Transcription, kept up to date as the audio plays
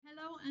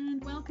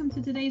and welcome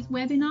to today's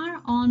webinar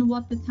on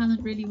what the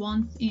talent really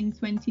wants in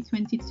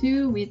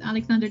 2022 with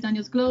Alexander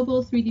Daniels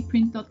Global,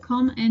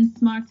 3dprint.com and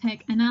Smart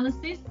Tech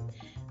Analysis.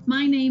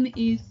 My name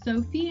is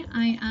Sophie.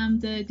 I am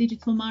the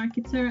digital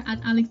marketer at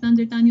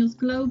Alexander Daniels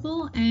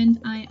Global, and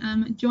I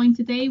am joined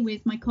today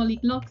with my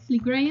colleague Loxley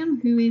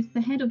Graham, who is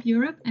the head of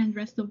Europe and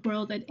rest of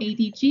world at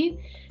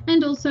ADG,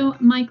 and also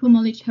Michael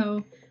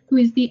Molich-Ho, who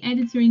is the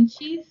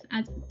editor-in-chief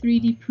at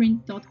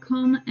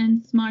 3dprint.com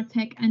and Smart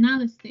Tech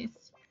Analysis.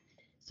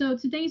 So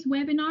today's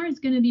webinar is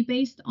going to be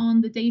based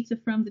on the data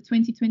from the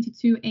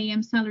 2022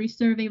 AM Salary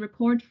Survey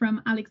report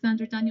from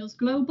Alexander Daniels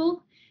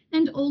Global,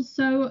 and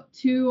also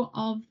two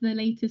of the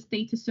latest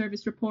data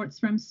service reports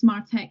from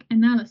Smart Tech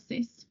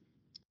Analysis.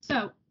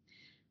 So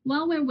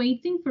while we're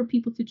waiting for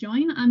people to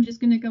join, I'm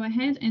just going to go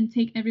ahead and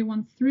take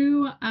everyone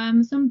through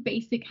some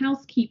basic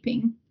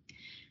housekeeping.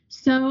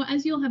 So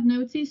as you'll have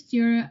noticed,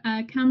 your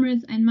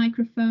cameras and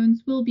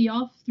microphones will be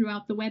off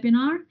throughout the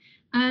webinar,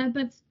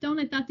 but don't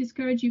let that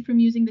discourage you from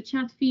using the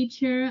chat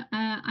feature.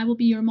 I will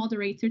be your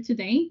moderator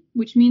today,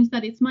 which means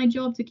that it's my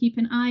job to keep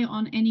an eye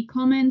on any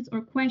comments or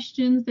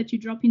questions that you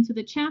drop into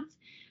the chat,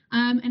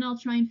 and I'll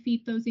try and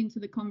feed those into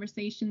the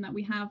conversation that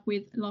we have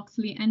with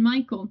Loxley and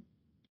Michael.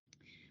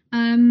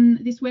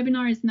 This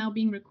webinar is now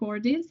being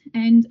recorded,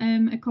 and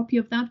a copy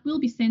of that will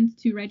be sent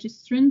to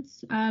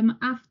registrants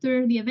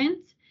after the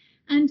event.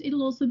 And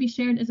it'll also be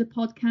shared as a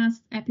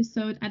podcast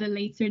episode at a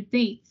later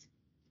date.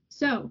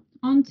 So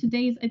on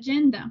today's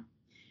agenda,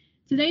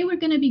 today we're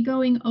going to be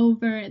going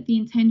over the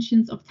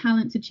intentions of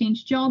talent to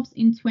change jobs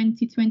in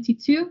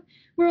 2022.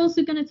 We're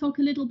also going to talk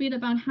a little bit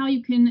about how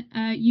you can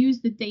use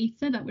the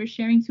data that we're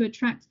sharing to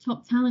attract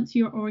top talent to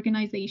your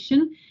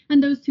organization.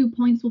 And those 2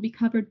 points will be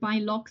covered by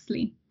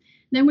Loxley.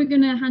 Then we're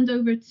going to hand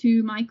over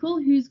to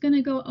Michael, who's going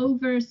to go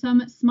over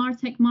some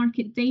smart tech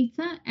market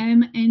data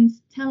and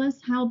tell us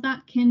how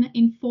that can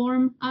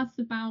inform us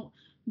about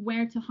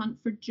where to hunt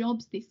for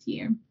jobs this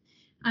year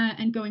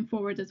and going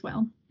forward as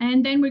well.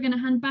 And then we're going to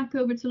hand back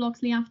over to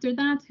Loxley after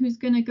that, who's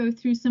going to go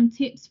through some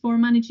tips for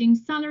managing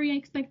salary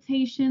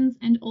expectations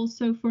and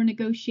also for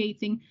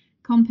negotiating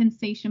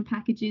compensation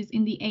packages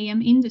in the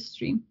AM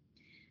industry.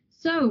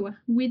 So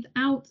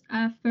without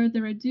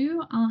further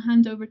ado, I'll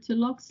hand over to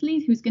Loxley,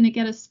 who's going to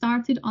get us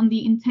started on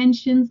the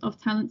intentions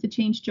of talent to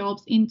change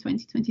jobs in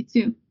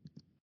 2022.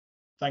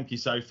 Thank you,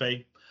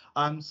 Sophie.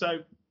 So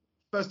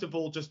first of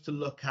all, just to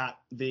look at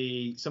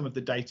some of the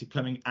data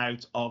coming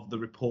out of the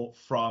report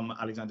from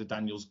Alexander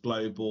Daniels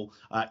Global.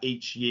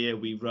 Each year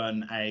we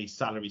run a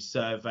salary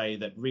survey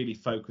that really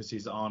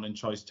focuses on and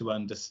tries to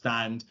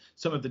understand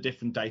some of the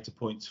different data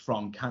points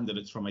from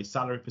candidates from a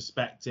salary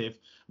perspective.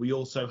 We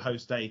also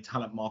host a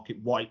talent market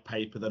white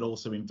paper that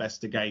also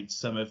investigates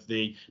some of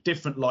the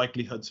different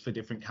likelihoods for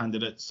different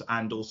candidates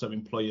and also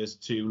employers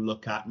to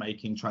look at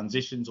making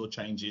transitions or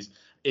changes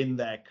in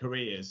their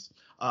careers.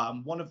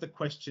 One of the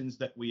questions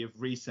that we have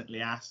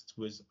recently asked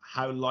was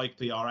how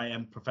likely are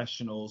AM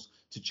professionals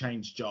to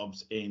change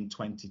jobs in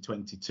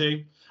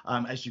 2022?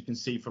 As you can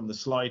see from the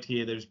slide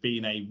here, there's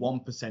been a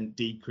 1%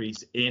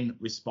 decrease in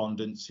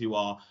respondents who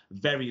are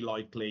very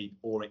likely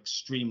or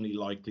extremely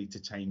likely to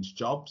change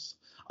jobs.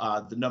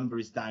 The number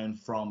is down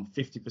from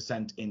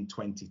 50% in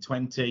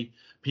 2020.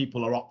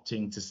 People are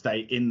opting to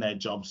stay in their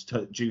jobs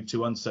due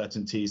to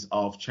uncertainties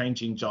of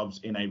changing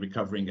jobs in a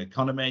recovering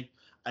economy,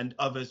 and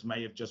others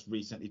may have just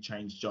recently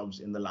changed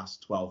jobs in the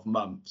last 12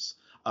 months.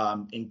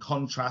 In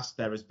contrast,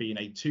 there has been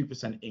a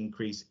 2%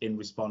 increase in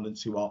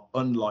respondents who are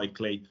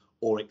unlikely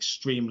or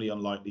extremely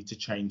unlikely to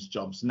change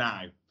jobs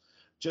now.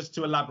 Just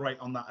to elaborate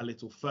on that a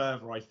little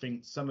further, I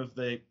think some of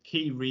the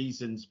key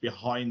reasons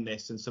behind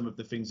this and some of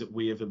the things that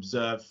we have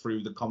observed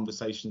through the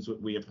conversations that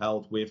we have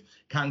held with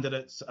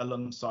candidates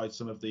alongside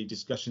some of the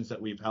discussions that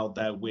we've held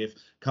there with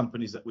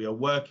companies that we are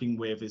working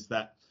with is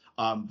that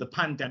the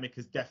pandemic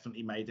has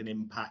definitely made an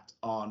impact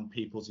on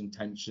people's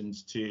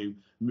intentions to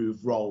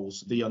move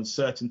roles. The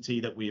uncertainty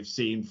that we have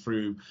seen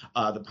through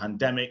the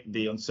pandemic,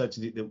 the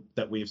uncertainty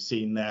that we have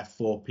seen there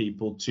for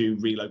people to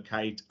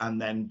relocate and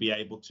then be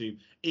able to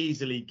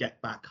easily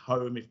get back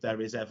home if there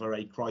is ever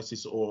a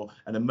crisis or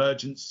an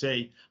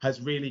emergency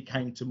has really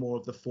came to more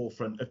of the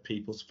forefront of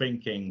people's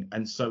thinking.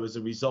 And so as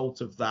a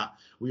result of that,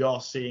 we are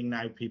seeing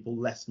now people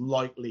less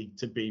likely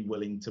to be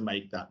willing to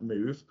make that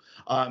move.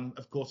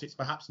 Of course, it's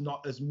perhaps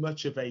not as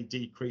much of a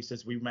decrease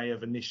as we may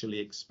have initially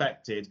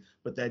expected,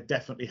 but there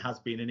definitely has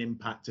been an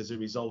impact as a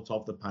result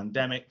of the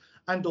pandemic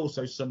and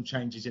also some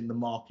changes in the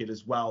market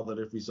as well that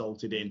have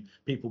resulted in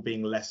people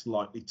being less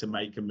likely to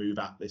make a move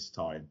at this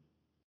time.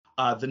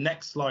 The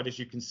next slide, as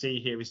you can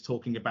see here, is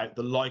talking about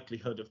the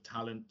likelihood of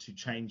talent to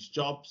change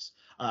jobs.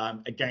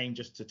 Again,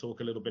 just to talk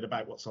a little bit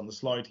about what's on the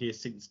slide here,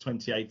 since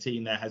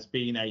 2018, there has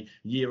been a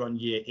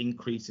year-on-year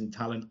increase in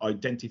talent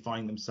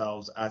identifying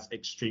themselves as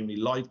extremely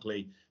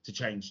likely to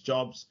change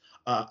jobs,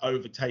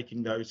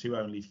 overtaking those who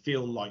only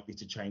feel likely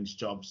to change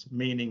jobs,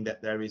 meaning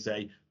that there is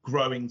a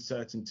growing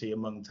certainty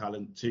among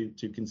talent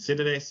to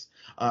consider this.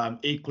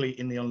 Equally,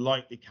 in the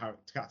unlikely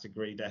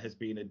category, there has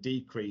been a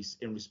decrease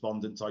in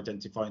respondents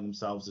identifying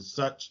themselves as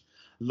such.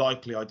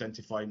 likely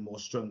identifying more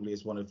strongly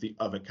as one of the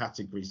other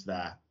categories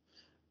there.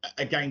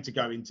 Again, to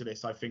go into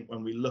this, I think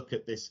when we look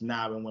at this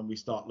now and when we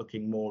start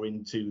looking more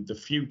into the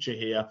future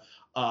here,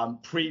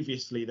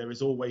 previously there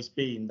has always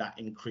been that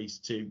increase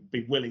to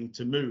be willing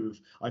to move.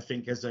 I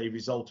think as a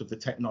result of the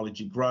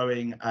technology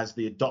growing, as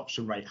the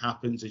adoption rate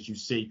happens, as you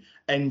see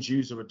end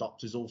user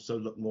adopters also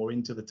look more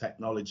into the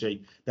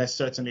technology, there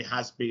certainly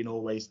has been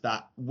always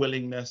that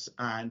willingness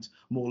and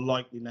more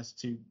likeliness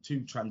to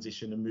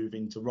transition and move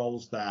into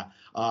roles there.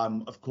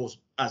 Of course,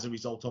 as a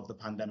result of the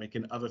pandemic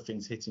and other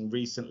things hitting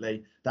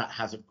recently, that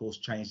has of course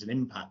changed and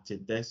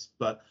impacted this,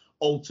 but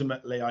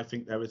ultimately I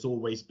think there has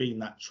always been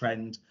that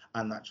trend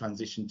and that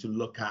transition to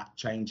look at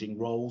changing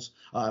roles,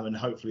 and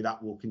hopefully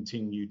that will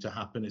continue to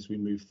happen as we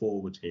move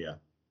forward here.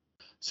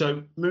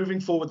 So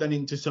moving forward then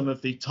into some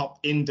of the top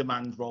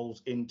in-demand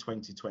roles in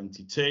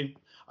 2022,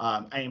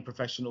 AM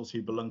professionals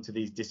who belong to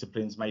these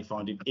disciplines may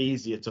find it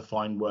easier to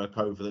find work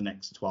over the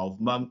next 12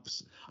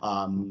 months.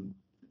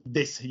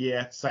 This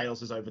year, sales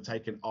has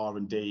overtaken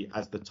R&D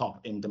as the top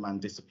in-demand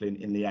discipline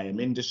in the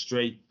AM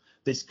industry.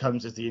 This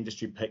comes as the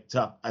industry picked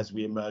up as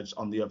we emerged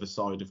on the other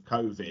side of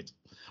COVID.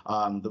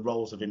 The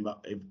roles have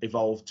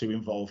evolved to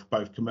involve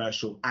both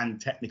commercial and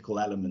technical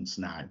elements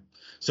now.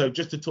 So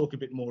just to talk a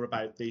bit more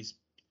about these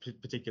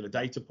particular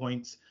data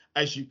points,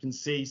 as you can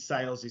see,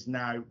 sales is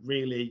now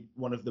really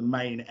one of the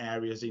main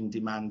areas in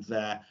demand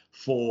there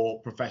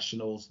for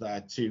professionals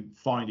there to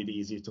find it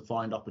easier to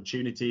find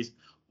opportunities.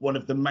 One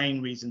of the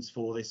main reasons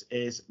for this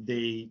is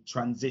the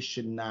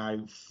transition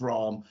now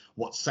from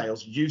what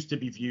sales used to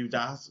be viewed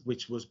as,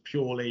 which was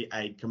purely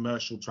a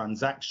commercial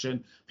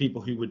transaction,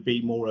 people who would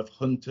be more of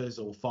hunters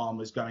or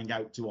farmers going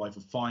out to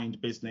either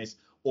find business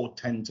or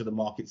tend to the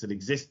markets that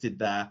existed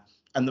there,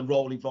 and the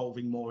role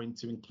evolving more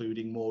into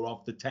including more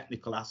of the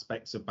technical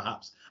aspects of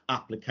perhaps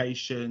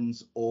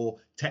applications or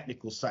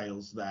technical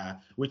sales there,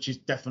 which is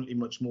definitely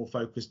much more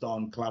focused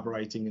on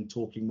collaborating and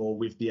talking more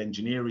with the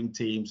engineering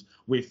teams,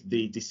 with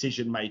the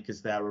decision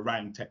makers there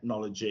around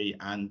technology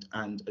and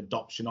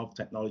adoption of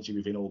technology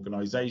within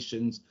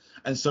organizations.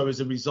 And so as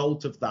a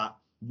result of that,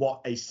 what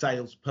a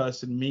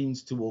salesperson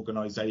means to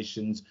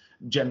organizations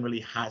generally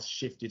has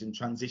shifted and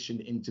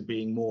transitioned into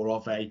being more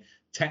of a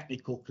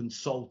technical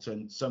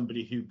consultant,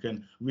 somebody who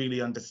can really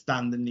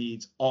understand the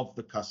needs of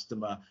the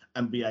customer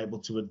and be able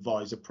to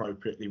advise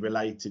appropriately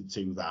related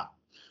to that.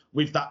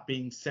 With that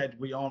being said,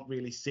 we aren't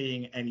really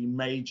seeing any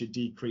major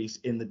decrease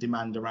in the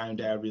demand around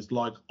areas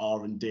like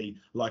R&D,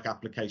 like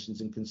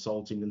applications and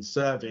consulting and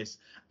service.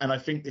 And I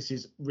think this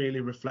is really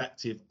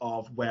reflective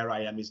of where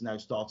AM is now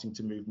starting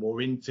to move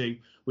more into,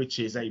 which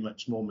is a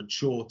much more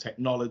mature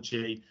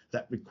technology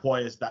that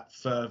requires that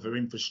further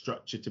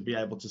infrastructure to be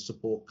able to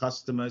support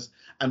customers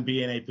and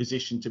be in a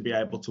position to be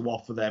able to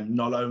offer them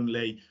not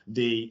only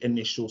the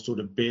initial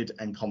sort of bid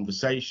and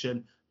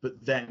conversation,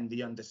 but then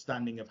the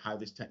understanding of how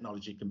this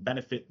technology can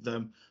benefit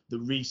them, the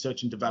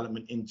research and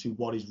development into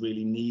what is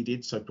really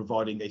needed, so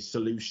providing a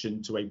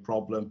solution to a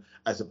problem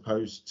as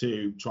opposed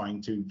to trying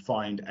to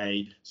find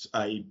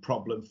a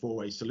problem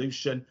for a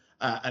solution.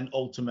 And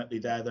ultimately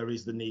there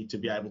is the need to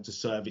be able to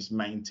service,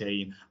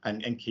 maintain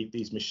and keep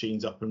these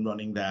machines up and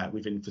running there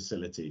within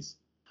facilities.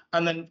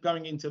 And then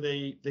going into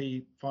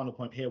the final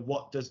point here,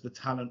 what does the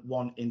talent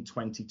want in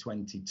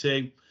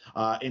 2022?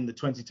 In the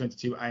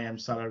 2022 AM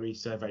salary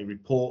survey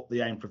report,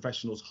 the AM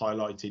professionals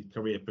highlighted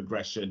career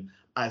progression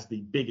as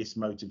the biggest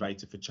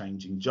motivator for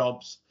changing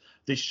jobs.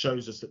 This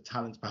shows us that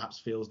talent perhaps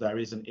feels there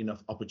isn't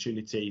enough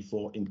opportunity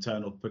for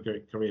internal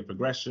career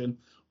progression,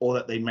 or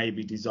that they may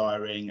be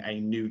desiring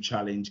a new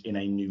challenge in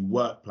a new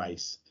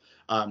workplace.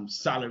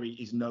 Salary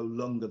is no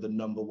longer the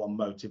number one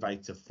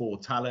motivator for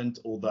talent,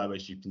 although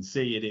as you can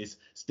see, it is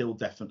still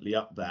definitely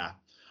up there.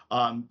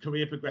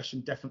 Career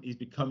progression definitely is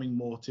becoming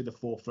more to the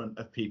forefront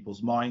of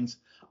people's minds.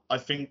 I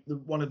think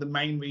one of the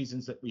main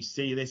reasons that we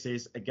see this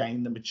is,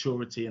 again, the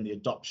maturity and the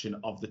adoption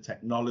of the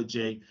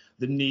technology,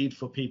 the need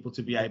for people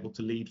to be able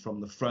to lead from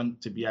the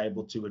front, to be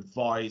able to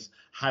advise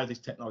how this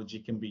technology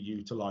can be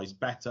utilized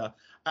better,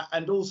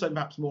 and also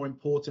perhaps more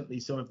importantly,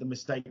 some of the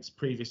mistakes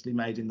previously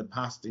made in the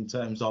past in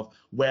terms of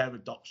where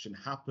adoption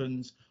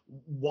happens,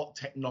 what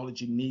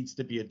technology needs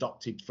to be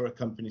adopted for a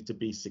company to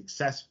be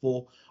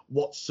successful,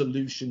 what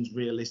solutions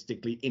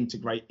realistically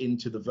integrate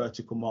into the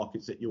vertical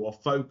markets that you are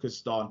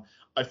focused on.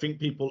 I think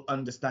people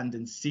understand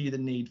and see the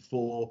need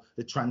for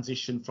the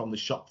transition from the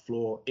shop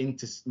floor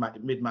into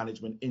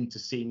mid-management into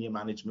senior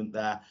management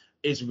there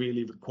is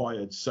really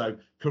required. So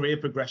career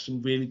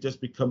progression really does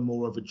become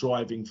more of a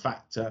driving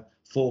factor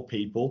for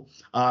people.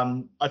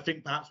 I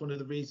think perhaps one of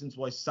the reasons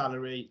why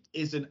salary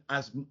isn't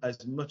as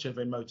much of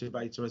a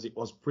motivator as it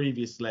was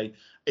previously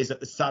is that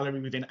the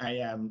salary within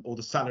AM, or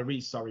the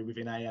salaries, sorry,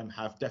 within AM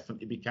have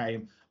definitely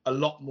became a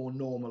lot more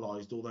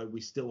normalized, although we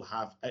still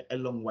have a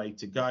long way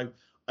to go.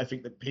 I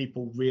think that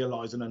people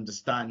realize and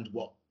understand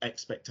what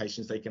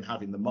expectations they can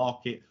have in the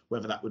market,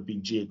 whether that would be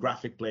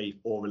geographically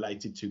or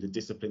related to the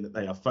discipline that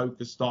they are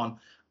focused on.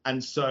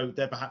 And so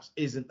there perhaps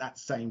isn't that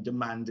same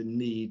demand and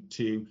need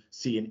to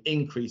see an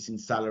increase in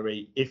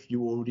salary if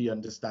you already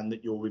understand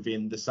that you're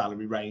within the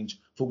salary range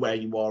for where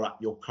you are at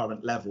your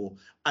current level.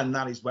 And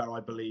that is where I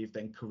believe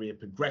then career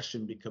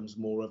progression becomes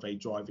more of a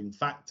driving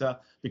factor,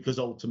 because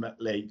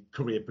ultimately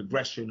career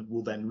progression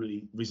will then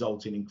really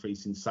result in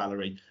increase in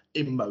salary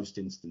in most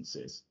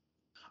instances.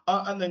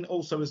 And then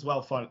also as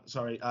well,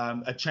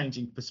 a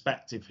changing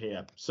perspective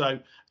here. So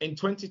in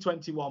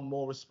 2021,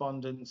 more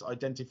respondents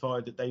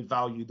identified that they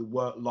value the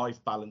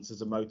work-life balance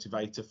as a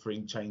motivator for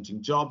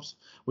changing jobs,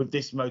 with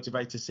this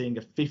motivator seeing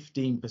a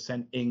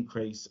 15%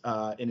 increase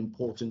in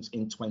importance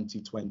in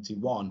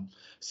 2021.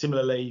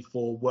 Similarly,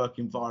 for work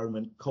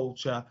environment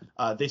culture,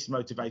 this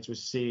motivator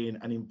has seen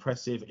an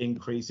impressive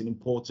increase in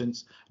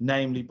importance,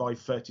 namely by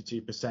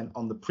 32%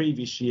 on the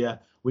previous year,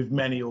 with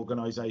many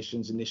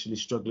organisations initially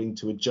struggling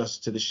to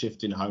adjust to the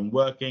shift in home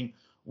working.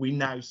 We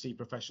now see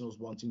professionals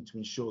wanting to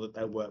ensure that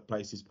their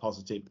workplace is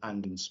positive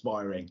and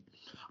inspiring.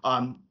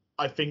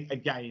 I think,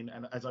 again,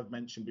 and as I've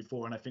mentioned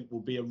before, and I think will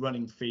be a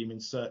running theme in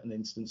certain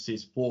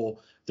instances for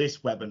this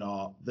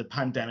webinar, the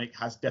pandemic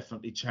has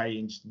definitely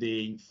changed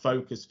the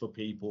focus for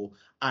people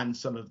and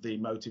some of the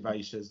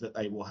motivations that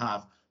they will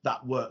have.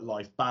 That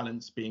work-life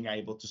balance, being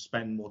able to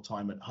spend more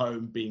time at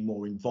home, being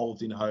more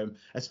involved in home,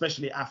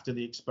 especially after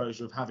the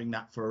exposure of having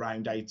that for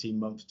around 18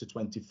 months to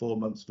 24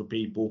 months for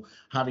people,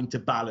 having to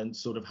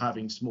balance sort of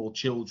having small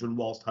children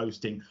whilst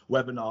hosting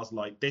webinars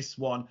like this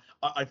one.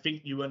 I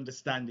think you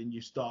understand and you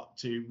start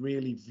to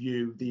really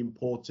view the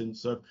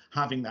importance of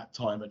having that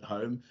time at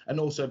home, and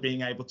also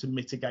being able to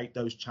mitigate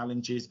those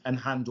challenges and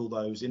handle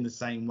those in the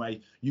same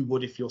way you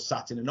would if you're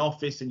sat in an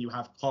office and you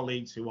have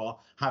colleagues who are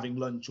having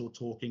lunch or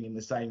talking in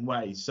the same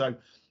way. So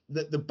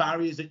the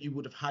barriers that you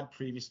would have had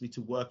previously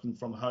to working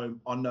from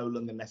home are no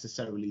longer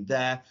necessarily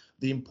there.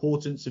 The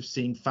importance of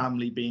seeing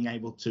family, being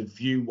able to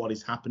view what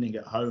is happening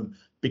at home,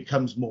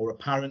 becomes more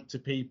apparent to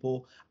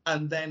people.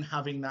 And then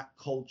having that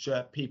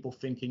culture, people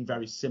thinking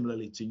very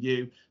similarly to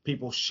you,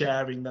 people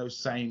sharing those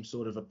same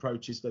sort of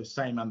approaches, those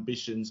same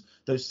ambitions,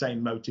 those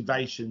same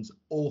motivations,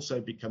 also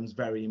becomes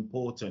very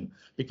important.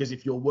 Because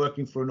if you're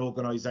working for an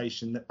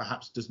organisation that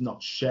perhaps does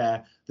not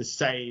share the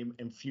same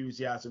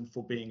enthusiasm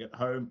for being at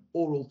home,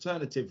 or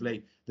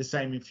alternatively the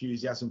same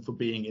enthusiasm for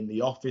being in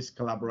the office,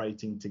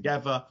 collaborating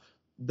together,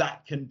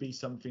 that can be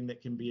something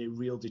that can be a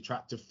real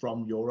detractor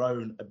from your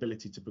own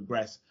ability to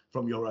progress,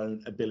 from your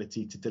own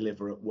ability to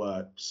deliver at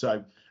work.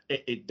 So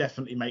it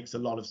definitely makes a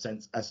lot of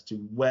sense as to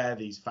where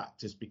these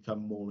factors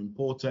become more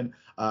important,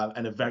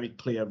 and a very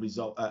clear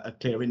result, a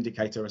clear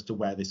indicator as to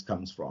where this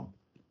comes from.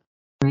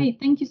 Great,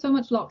 thank you so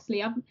much,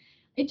 Loxley.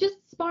 It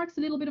just sparks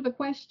a little bit of a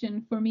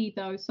question for me,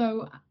 though.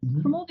 So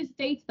from all this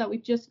data that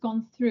we've just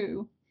gone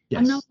through, yes,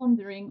 I'm now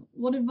wondering,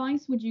 what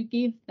advice would you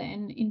give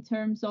then in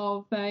terms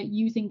of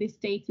using this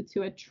data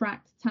to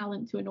attract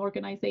talent to an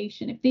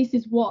organization? If this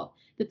is what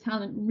the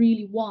talent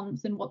really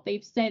wants and what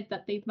they've said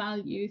that they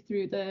value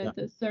through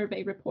the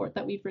survey report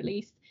that we've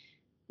released,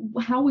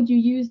 how would you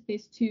use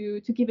this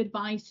to give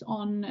advice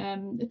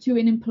on to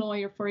an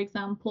employer, for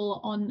example,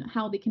 on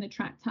how they can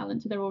attract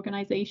talent to their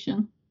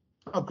organization?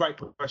 Oh, great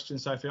question,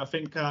 Sophie. I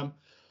think a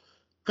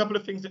couple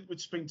of things that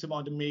would spring to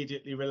mind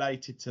immediately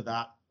related to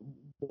that.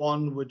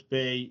 One would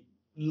be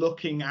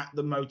looking at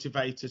the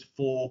motivators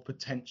for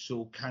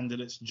potential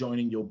candidates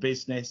joining your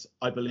business.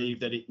 I believe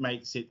that it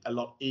makes it a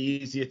lot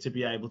easier to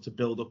be able to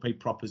build up a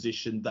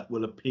proposition that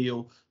will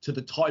appeal to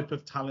the type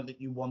of talent that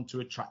you want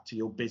to attract to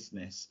your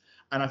business.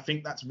 And I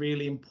think that's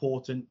really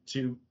important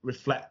to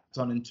reflect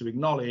on and to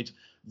acknowledge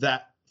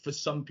that for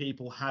some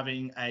people,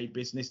 having a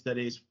business that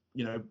is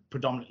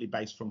predominantly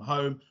based from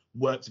home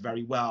works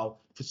very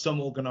well. For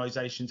some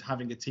organizations,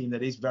 having a team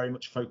that is very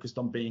much focused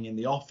on being in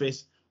the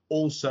office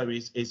also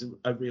is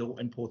a real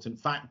important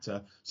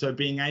factor. So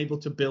being able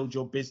to build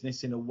your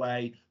business in a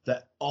way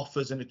that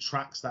offers and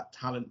attracts that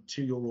talent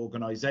to your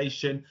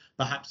organization,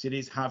 perhaps it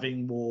is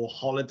having more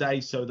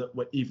holiday so that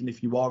even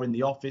if you are in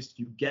the office,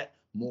 you get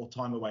more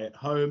time away at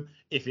home.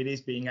 If it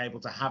is being able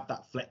to have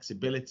that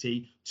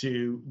flexibility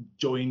to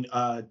join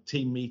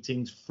team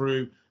meetings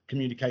through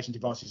communication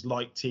devices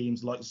like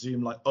Teams, like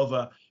Zoom, like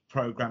other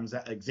programs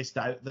that exist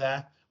out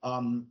there,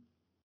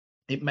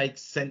 it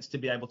makes sense to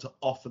be able to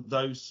offer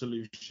those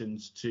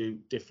solutions to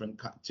different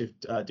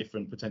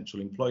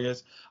potential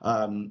employers.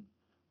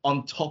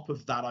 On top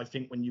of that, I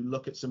think when you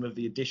look at some of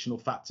the additional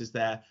factors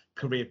there,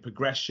 career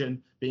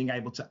progression, being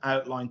able to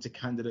outline to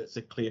candidates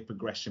a clear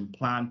progression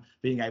plan,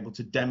 being able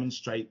to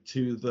demonstrate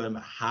to them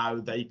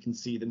how they can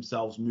see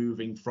themselves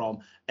moving from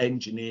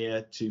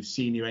engineer to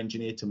senior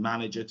engineer to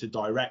manager to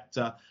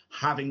director,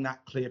 having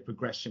that clear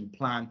progression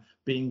plan,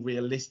 being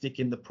realistic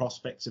in the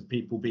prospects of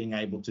people being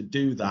able to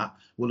do that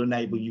will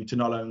enable you to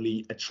not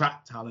only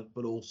attract talent,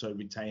 but also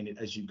retain it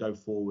as you go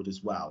forward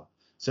as well.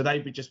 So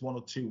they'd be just one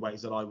or two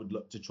ways that I would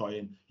look to try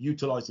and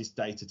utilize this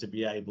data to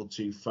be able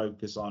to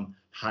focus on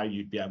how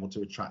you'd be able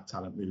to attract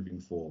talent moving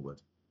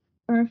forward.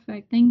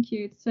 Perfect. Thank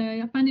you. So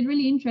I find it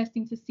really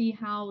interesting to see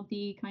how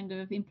the kind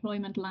of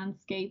employment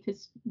landscape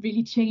has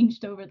really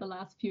changed over the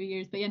last few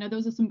years. But no,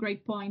 those are some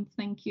great points.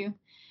 Thank you.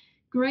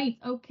 Great.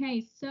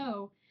 Okay,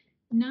 so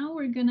now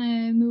we're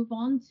gonna move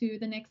on to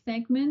the next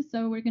segment.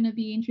 So we're gonna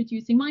be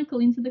introducing Michael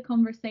into the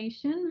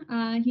conversation.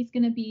 He's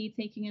gonna be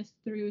taking us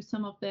through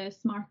some of the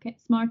smart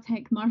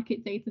tech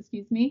market data.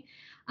 Excuse me.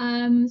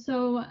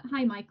 So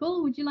hi,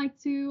 Michael. Would you like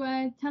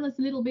to tell us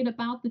a little bit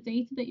about the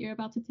data that you're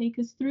about to take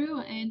us through,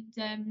 and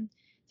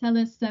tell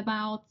us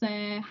about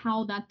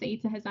how that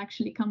data has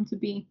actually come to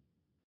be?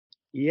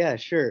 Yeah,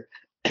 sure.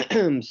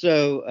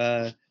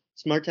 So,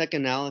 Smart Tech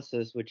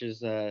Analysis, which is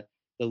the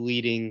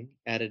leading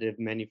additive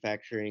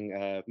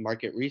manufacturing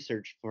market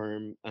research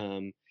firm,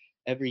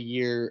 every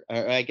year,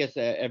 or I guess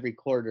every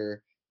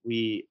quarter,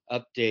 we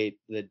update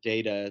the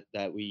data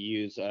that we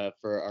use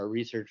for our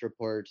research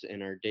reports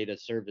and our data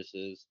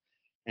services.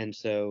 And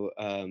so,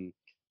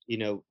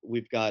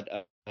 we've got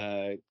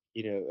a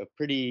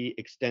pretty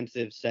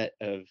extensive set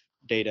of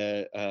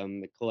data.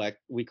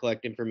 We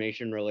collect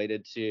information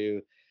related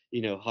to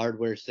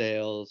hardware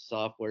sales,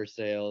 software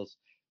sales,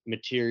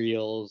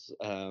 materials.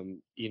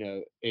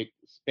 It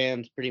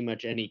spans pretty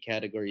much any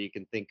category you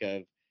can think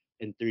of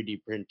in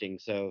 3D printing.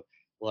 So,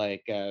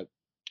 like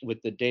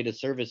with the data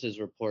services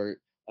report,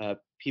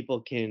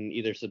 people can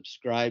either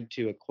subscribe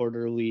to a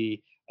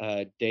quarterly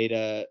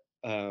data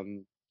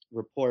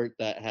report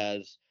that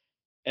has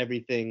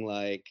everything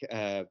like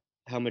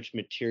how much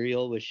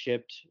material was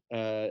shipped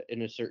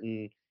in a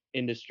certain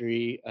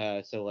industry.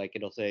 So like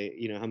it'll say,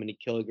 how many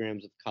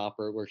kilograms of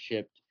copper were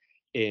shipped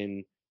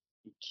in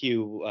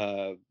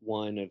Q1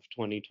 of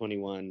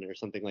 2021 or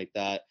something like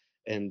that.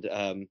 And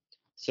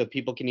so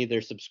people can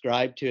either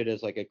subscribe to it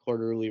as like a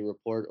quarterly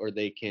report, or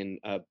they can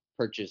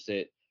purchase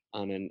it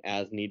on an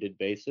as needed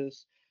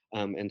basis.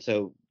 And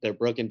so they're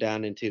broken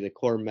down into the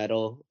core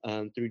metal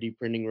 3D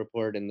printing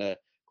report and the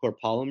core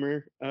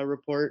polymer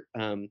report,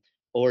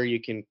 or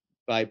you can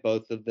buy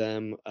both of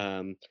them,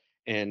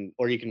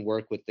 or you can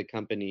work with the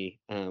company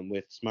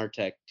with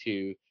SmartTech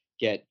to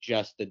get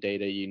just the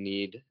data you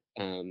need.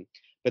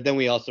 But then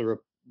we also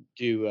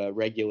do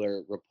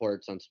regular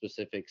reports on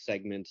specific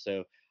segments.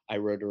 So I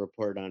wrote a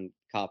report on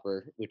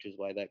copper, which is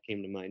why that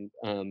came to mind.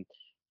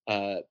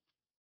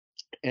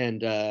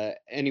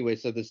 Anyway,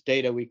 so this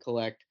data we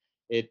collect,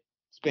 it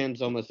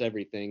spans almost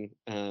everything.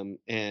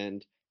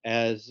 And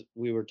as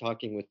we were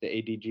talking with the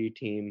ADG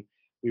team,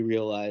 we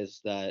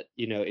realized that,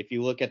 if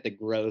you look at the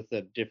growth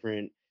of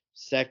different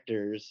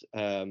sectors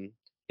in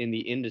the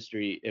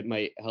industry, it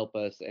might help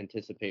us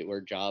anticipate where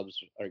jobs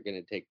are going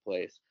to take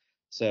place.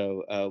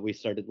 So we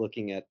started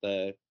looking at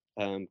the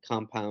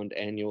compound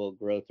annual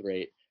growth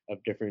rate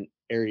of different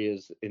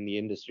areas in the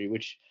industry,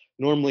 which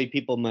normally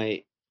people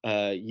might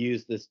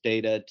use this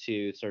data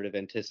to sort of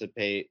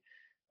anticipate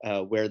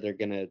where they're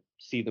going to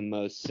see the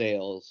most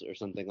sales or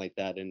something like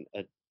that in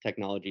a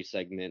technology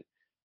segment.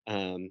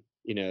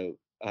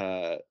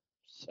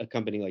 A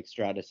company like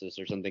Stratasys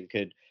or something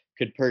could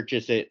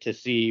purchase it to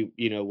see,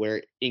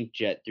 where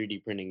inkjet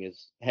 3D printing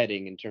is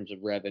heading in terms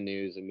of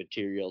revenues and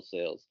material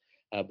sales.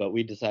 But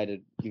we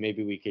decided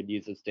maybe we could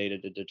use this data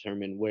to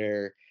determine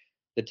where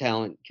the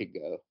talent could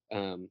go.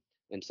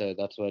 And so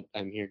that's what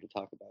I'm here to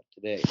talk about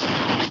today.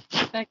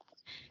 Perfect.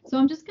 So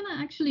I'm just going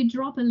to actually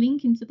drop a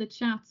link into the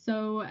chat.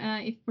 So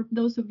if for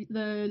those of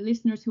the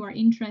listeners who are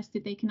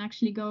interested, they can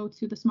actually go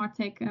to the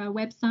SmartTech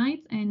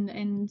website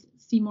and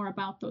see more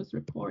about those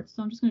reports.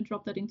 So I'm just going to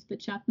drop that into the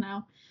chat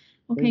now.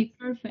 Okay,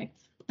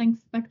 perfect.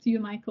 Thanks. Back to you,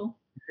 Michael.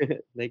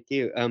 Thank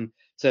you.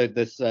 So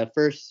this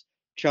first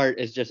chart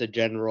is just a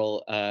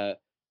general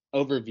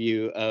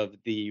overview of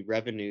the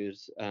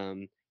revenues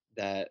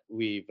that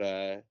we've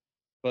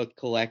both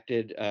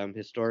collected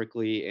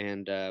historically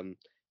and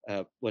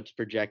what's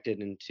projected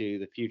into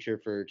the future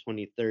for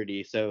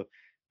 2030. So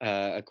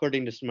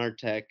according to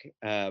SmartTech,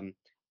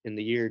 in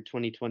the year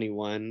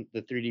 2021,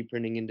 the 3D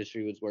printing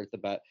industry was worth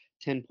about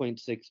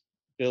 $10.6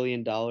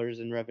 billion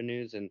in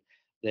revenues, and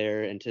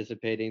they're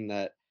anticipating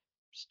that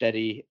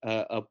steady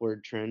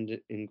upward trend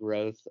in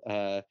growth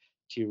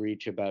to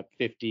reach about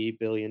 $50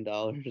 billion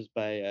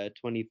by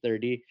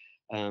 2030.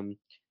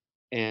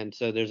 And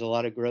so there's a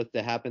lot of growth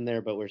to happen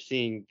there, but we're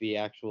seeing the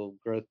actual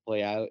growth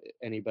play out.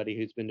 Anybody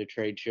who's been to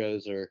trade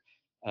shows or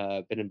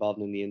been involved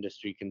in the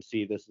industry can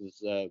see this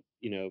is,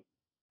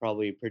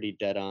 probably pretty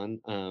dead on.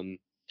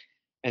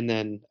 And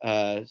then,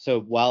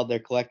 so while they're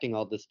collecting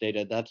all this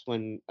data, that's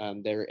when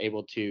they're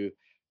able to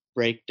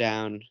break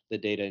down the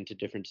data into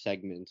different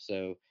segments.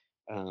 So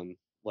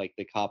like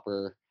the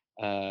copper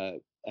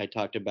I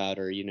talked about,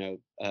 or,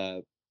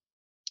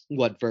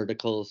 what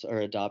verticals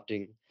are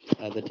adopting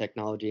the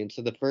technology. And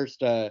so the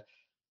first way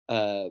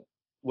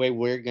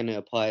we're going to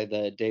apply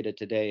the data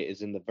today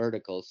is in the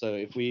vertical. So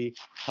if we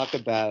talk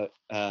about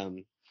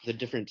the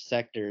different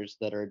sectors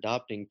that are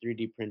adopting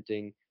 3D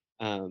printing,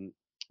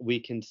 we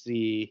can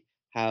see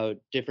how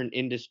different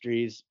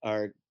industries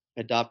are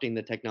adopting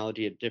the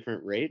technology at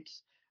different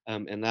rates.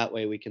 And that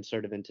way we can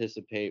sort of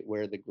anticipate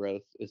where the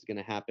growth is going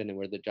to happen and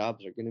where the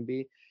jobs are going to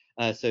be.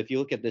 So if you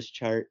look at this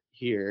chart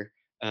here,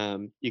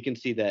 you can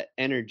see that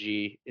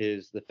energy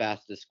is the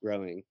fastest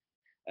growing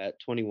at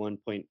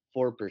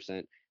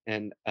 21.4%.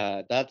 And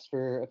that's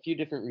for a few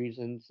different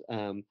reasons.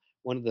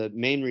 One of the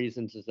main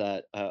reasons is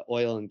that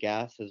oil and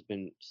gas has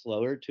been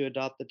slower to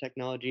adopt the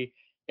technology.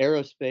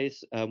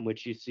 Aerospace,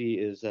 which you see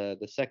is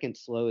the second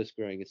slowest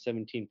growing, is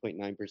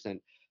 17.9%,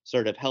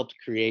 sort of helped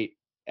create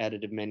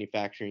additive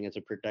manufacturing as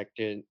a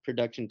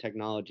production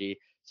technology.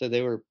 So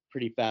they were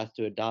pretty fast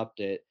to adopt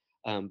it.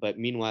 But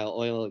meanwhile,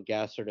 oil and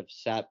gas sort of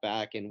sat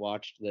back and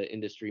watched the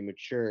industry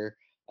mature,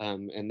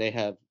 and they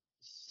have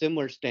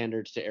similar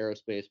standards to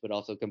aerospace, but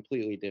also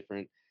completely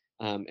different.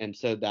 And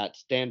so that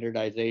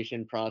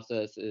standardization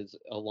process is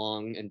a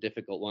long and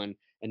difficult one.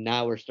 And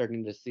now we're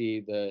starting to see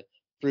the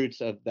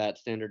fruits of that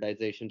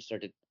standardization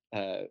start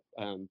to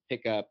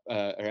pick up,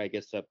 or I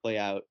guess play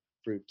out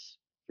fruits,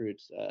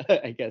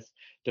 I guess,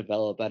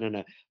 develop. I don't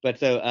know. But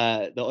so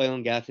the oil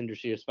and gas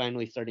industry is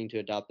finally starting to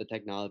adopt the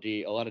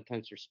technology, a lot of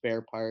times for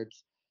spare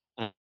parts.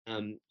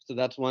 So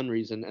that's one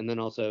reason. And then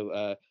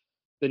also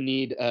the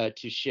need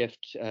to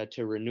shift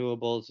to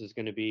renewables is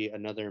going to be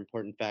another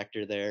important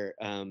factor there.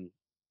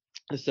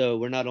 So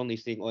we're not only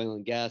seeing oil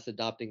and gas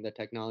adopting the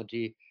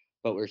technology,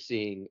 but we're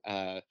seeing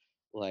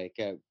like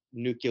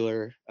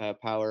nuclear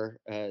power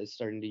is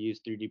starting to use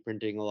 3D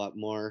printing a lot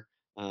more,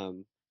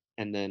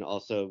 and then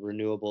also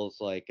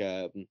renewables like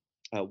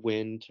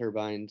wind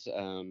turbines.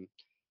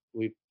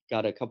 We've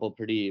got a couple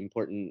pretty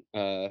important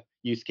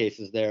use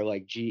cases there.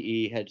 Like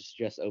GE has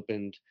just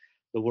opened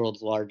the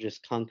world's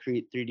largest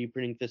concrete 3D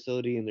printing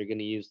facility, and they're going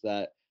to use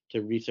that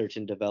to research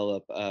and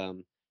develop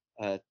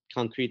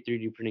concrete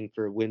 3D printing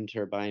for wind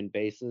turbine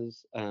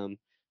bases.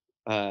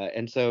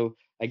 And so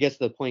I guess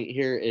the point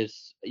here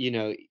is,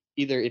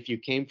 either if you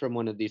came from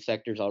one of these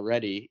sectors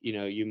already,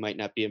 you might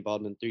not be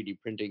involved in 3D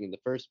printing in the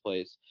first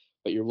place,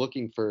 but you're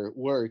looking for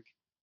work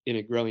in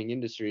a growing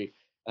industry,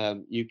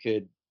 you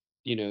could,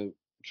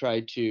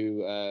 try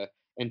to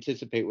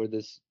anticipate where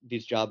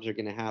these jobs are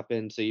going to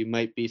happen. So you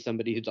might be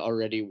somebody who's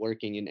already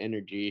working in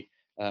energy,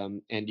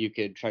 and you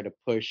could try to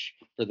push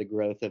for the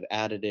growth of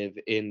additive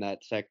in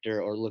that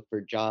sector, or look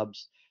for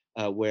jobs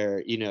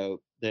where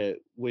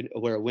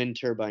where a wind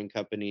turbine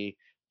company,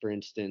 for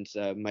instance,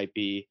 might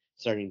be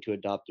starting to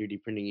adopt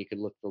 3D printing. You could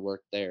look for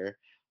work there.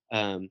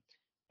 Um,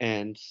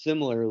 and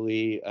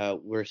similarly,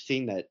 we're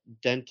seeing that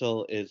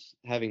dental is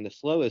having the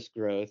slowest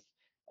growth.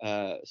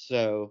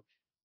 So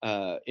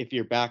if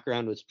your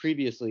background was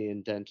previously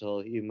in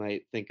dental, you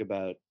might think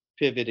about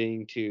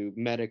pivoting to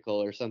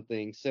medical or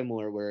something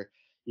similar, where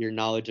your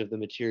knowledge of the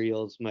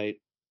materials might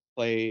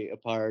play a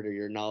part, or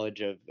your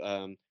knowledge of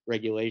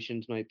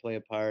regulations might play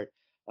a part,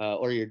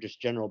 or your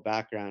just general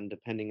background,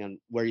 depending on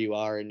where you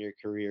are in your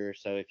career.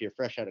 So if you're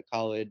fresh out of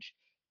college,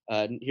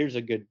 here's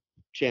a good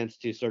chance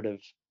to sort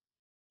of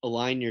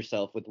align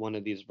yourself with one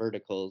of these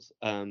verticals.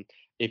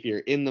 If you're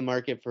in the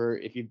market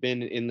if you've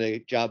been in the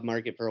job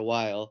market for a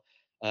while,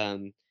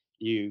 um,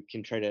 you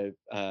can try to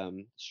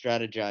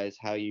strategize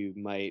how you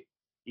might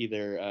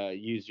either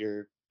use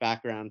your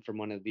background from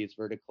one of these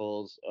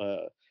verticals,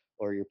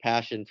 or your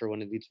passion for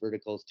one of these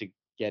verticals, to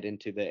get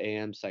into the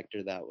AM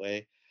sector that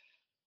way.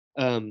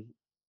 Um,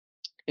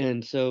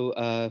 and so,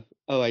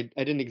 I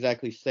didn't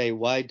exactly say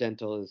why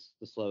dental is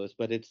the slowest,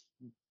 but it's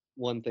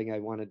one thing I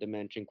wanted to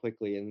mention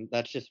quickly, and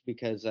that's just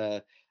because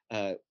uh,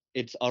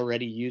 it's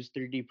already used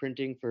 3D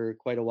printing for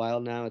quite a while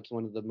now. It's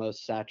one of the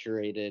most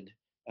saturated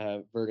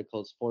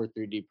verticals for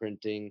 3D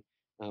printing,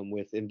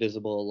 with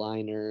invisible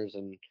aligners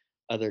and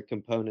other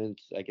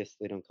components. I guess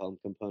they don't call them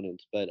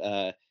components, but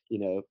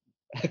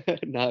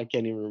now I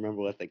can't even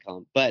remember what they call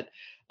them. But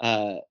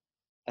uh,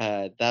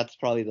 that's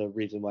probably the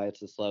reason why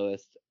it's the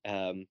slowest.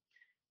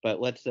 But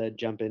let's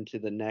jump into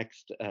the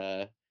next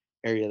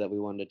area that we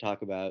wanted to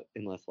talk about,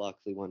 unless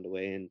Loxley wanted to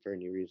weigh in for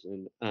any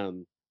reason,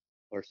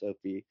 or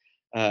Sophie.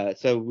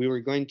 So we were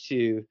going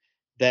to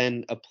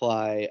then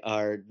apply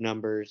our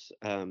numbers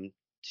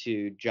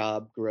to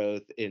job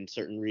growth in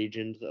certain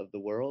regions of the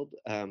world.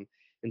 And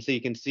so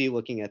you can see,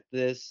 looking at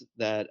this,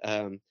 that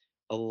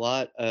a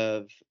lot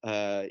of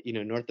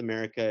North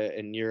America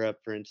and Europe,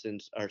 for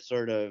instance, are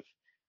sort of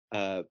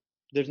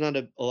there's not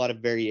a lot of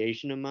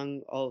variation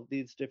among all of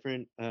these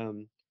different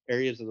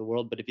areas of the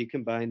world. But if you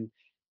combine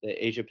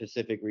the Asia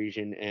Pacific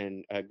region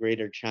and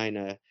Greater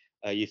China,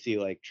 you see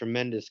like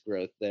tremendous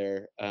growth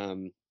there.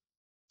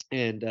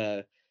 And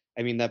I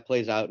mean, that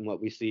plays out in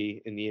what we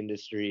see in the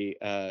industry.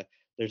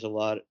 There's a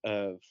lot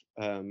of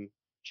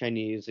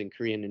Chinese and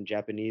Korean and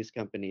Japanese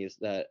companies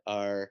that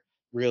are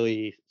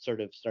really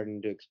sort of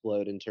starting to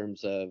explode in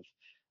terms of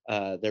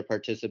their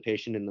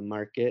participation in the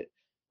market.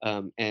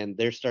 And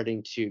they're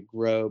starting to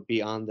grow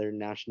beyond their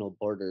national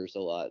borders a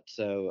lot.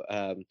 So,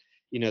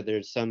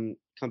 there's some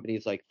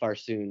companies like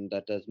Farsoon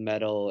that does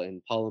metal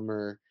and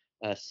polymer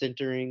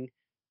sintering.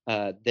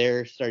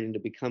 They're starting to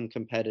become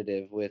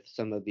competitive with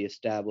some of the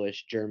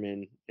established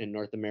German and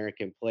North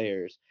American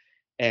players.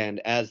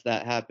 And as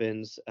that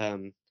happens,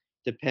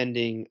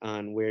 depending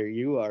on where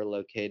you are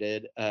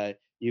located,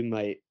 you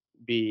might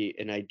be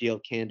an ideal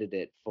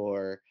candidate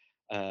for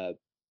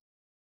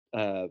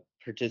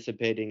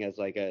participating as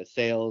like a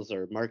sales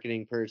or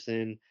marketing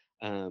person,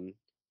 um,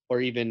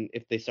 or even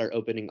if they start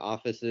opening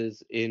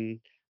offices in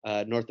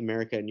North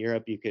America and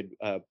Europe, you could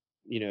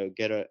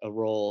get a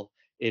role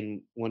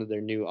in one of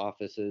their new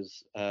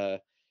offices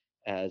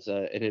as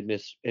an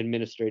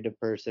administrative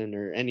person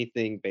or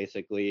anything.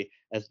 Basically,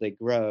 as they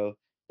grow,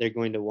 they're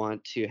going to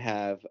want to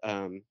have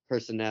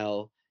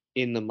personnel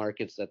in the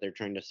markets that they're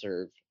trying to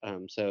serve.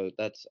 So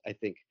that's, I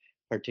think,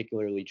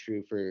 particularly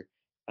true for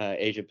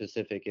Asia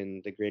Pacific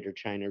and the Greater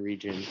China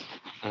region.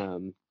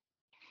 Um,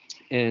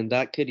 and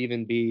that could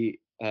even be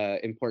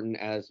important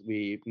as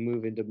we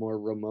move into more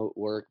remote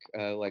work,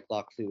 like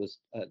Loxley was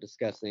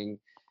discussing.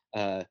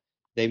 Uh,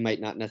 they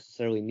might not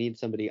necessarily need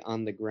somebody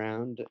on the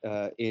ground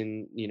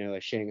in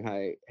a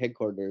Shanghai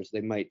headquarters.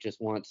 They might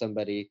just want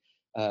somebody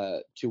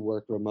to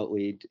work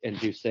remotely and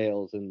do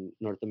sales in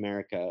North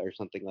America or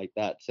something like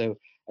that. So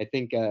I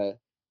think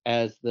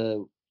as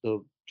the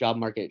job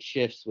market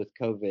shifts with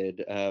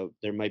COVID,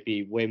 there might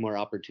be way more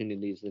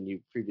opportunities than you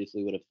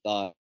previously would have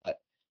thought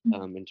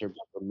in terms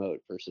of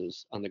remote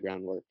versus on the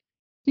ground work.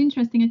 It's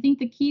interesting. I think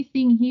the key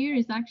thing here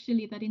is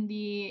actually that in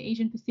the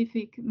Asian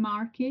Pacific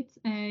market,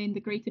 in the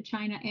Greater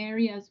China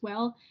area as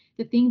well,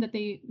 the thing that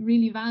they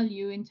really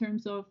value in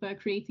terms of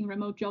creating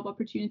remote job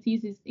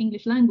opportunities is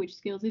English language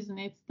skills, isn't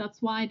it?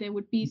 That's why there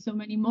would be so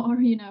many more,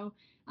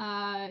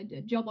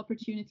 job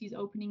opportunities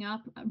opening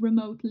up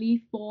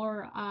remotely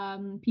for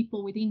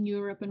people within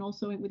Europe and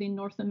also within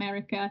North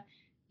America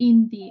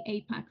in the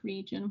APAC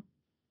region.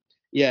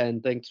 Yeah,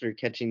 and thanks for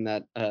catching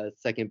that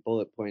second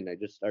bullet point. I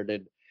just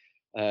started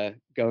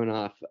going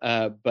off.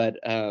 But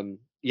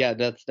yeah,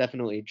 that's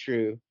definitely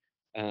true.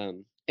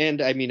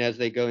 And I mean, as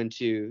they go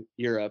into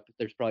Europe,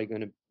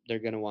 they're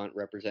gonna want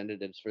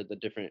representatives for the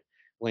different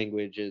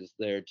languages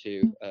there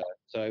too.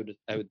 So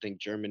I would think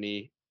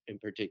Germany in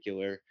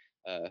particular,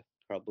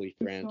 probably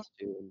For sure. France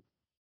too.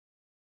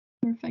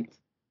 Perfect.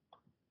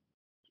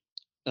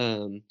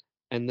 Um,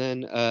 and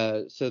then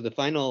so the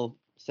final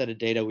set of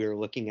data we were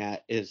looking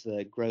at is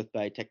the growth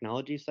by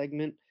technology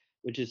segment,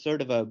 which is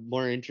sort of a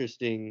more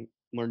interesting,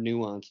 more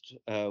nuanced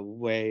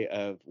way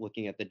of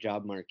looking at the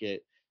job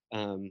market,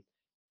 um,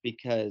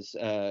 because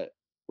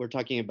we're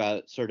talking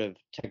about sort of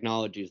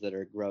technologies that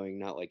are growing,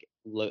 not like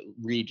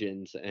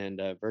regions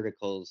and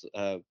verticals.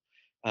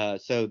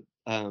 So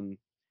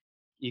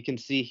you can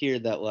see here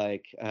that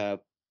like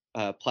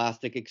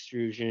plastic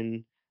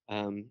extrusion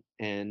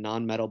and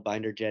non-metal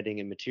binder jetting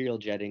and material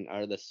jetting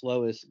are the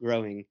slowest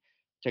growing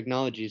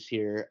technologies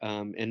here.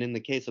 And in the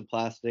case of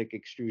plastic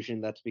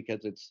extrusion, that's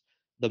because it's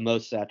the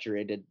most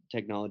saturated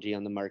technology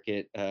on the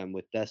market,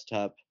 with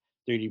desktop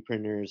 3D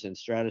printers and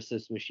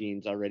Stratasys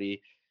machines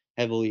already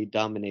heavily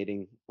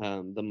dominating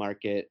the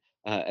market.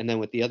 And then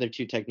with the other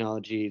two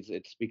technologies,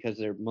 it's because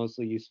they're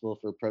mostly useful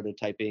for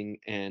prototyping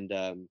and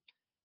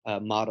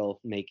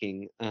model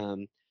making.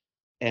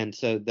 And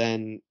so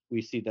then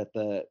we see that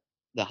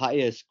the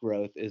highest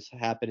growth is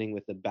happening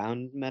with the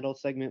bound metal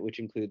segment, which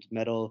includes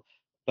metal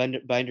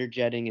binder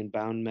jetting and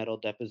bound metal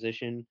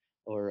deposition,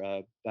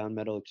 or bound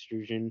metal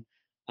extrusion.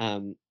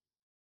 Um,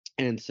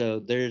 and so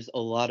there's a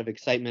lot of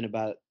excitement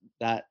about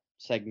that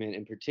segment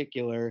in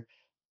particular,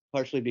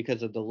 partially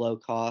because of the low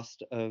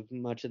cost of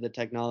much of the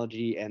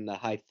technology and the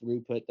high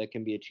throughput that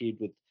can be achieved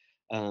with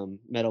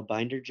metal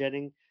binder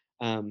jetting.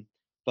 Um,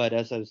 but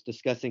as I was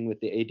discussing with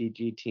the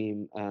ADG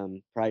team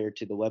prior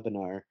to the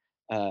webinar,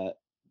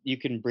 you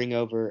can bring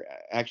over,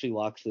 actually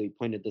Loxley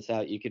pointed this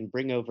out, you can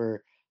bring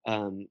over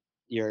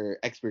your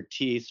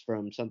expertise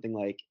from something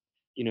like,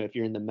 if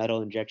you're in the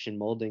metal injection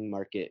molding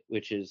market,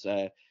 which is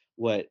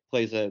what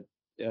plays a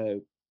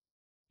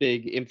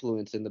big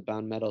influence in the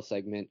bound metal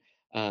segment.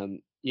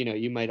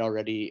 You might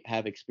already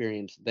have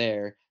experience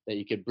there that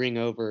you could bring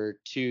over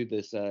to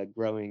this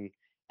growing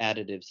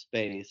additive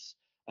space.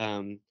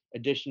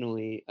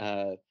 Additionally,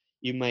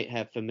 you might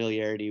have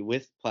familiarity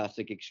with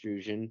plastic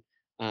extrusion,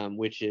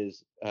 which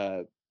is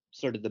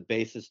sort of the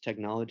basis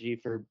technology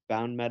for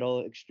bound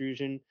metal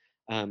extrusion.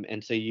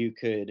 And so you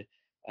could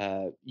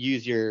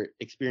use your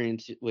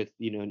experience with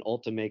an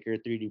Ultimaker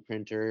 3D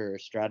printer or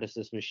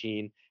Stratasys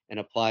machine and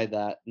apply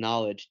that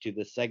knowledge to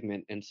the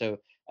segment. And so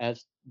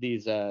as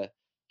these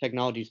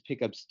technologies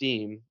pick up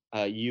steam,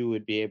 you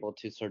would be able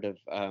to sort of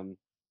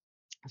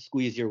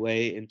squeeze your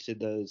way into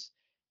those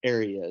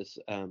areas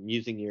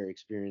using your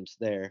experience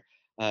there.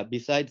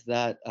 Besides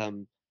that,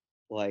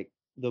 like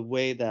the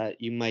way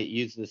that you might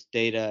use this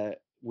data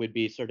would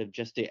be sort of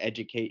just to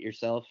educate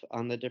yourself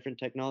on the different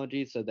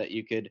technologies so that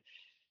you could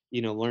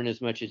learn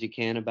as much as you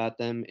can about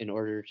them in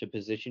order to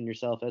position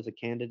yourself as a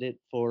candidate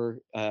for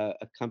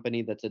a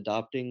company that's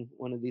adopting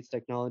one of these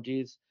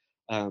technologies,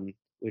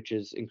 which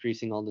is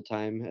increasing all the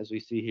time, as we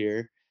see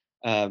here.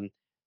 Um,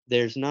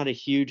 there's not a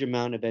huge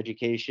amount of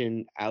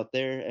education out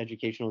there,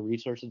 educational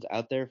resources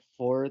out there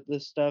for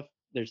this stuff.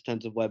 There's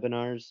tons of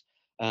webinars,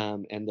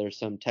 and there's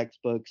some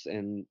textbooks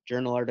and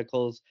journal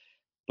articles,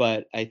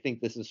 but I think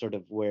this is sort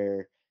of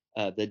where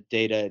the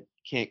data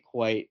can't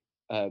quite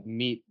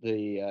meet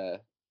the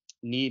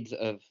needs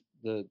of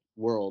the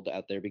world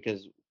out there,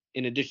 because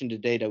in addition to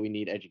data, we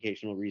need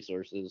educational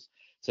resources.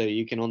 So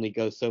you can only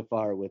go so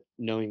far with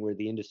knowing where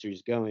the industry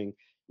is going.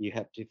 You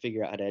have to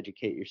figure out how to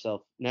educate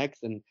yourself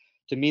next. And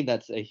to me,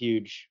 that's a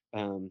huge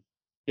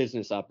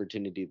business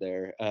opportunity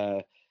there.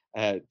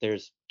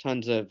 There's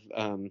tons of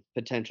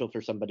potential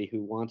for somebody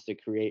who wants to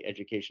create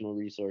educational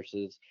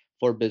resources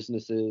for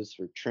businesses,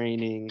 for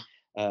training,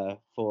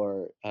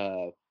 for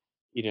I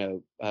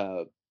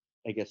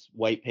guess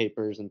white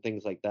papers and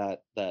things like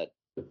that that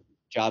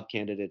job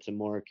candidates and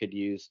more could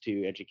use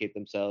to educate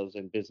themselves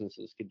and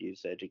businesses could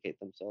use to educate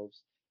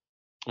themselves.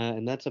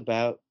 And that's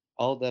about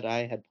all that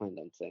I had planned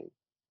on saying.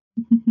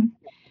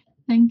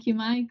 Thank you,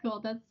 Michael.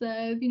 That's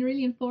been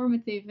really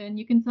informative, and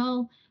you can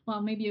tell,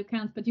 well, maybe you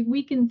can't, but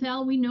we can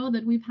tell, we know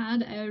that we've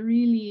had a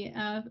really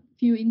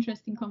few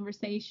interesting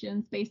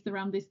conversations based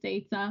around this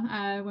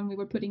data when we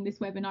were putting this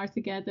webinar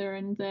together.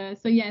 And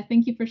so, yeah,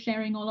 thank you for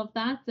sharing all of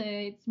that.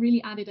 It's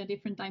really added a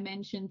different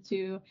dimension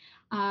to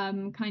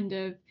kind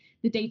of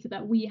the data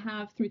that we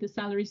have through the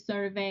salary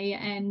survey,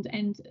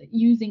 and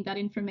using that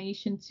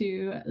information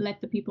to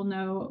let the people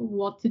know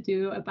what to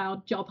do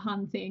about job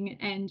hunting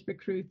and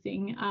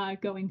recruiting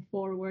going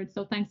forward.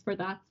 So thanks for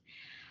that.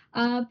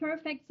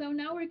 Perfect. So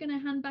now we're going to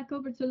hand back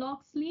over to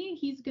Loxley.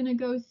 He's going to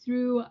go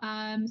through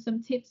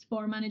some tips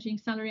for managing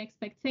salary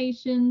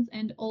expectations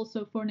and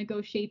also for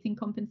negotiating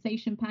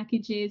compensation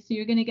packages. So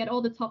you're going to get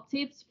all the top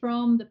tips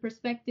from the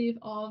perspective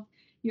of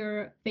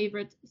your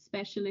favorite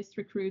specialist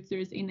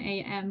recruiters in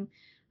AM.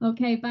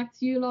 Okay, back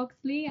to you,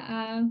 Loxley.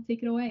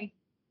 Take it away.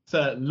 It's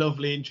a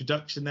lovely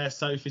introduction there,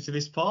 Sophie, to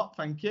this part.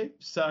 Thank you.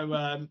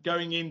 So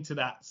going into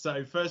that,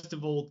 so first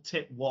of all,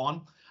 tip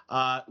one,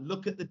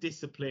 look at the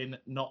discipline,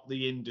 not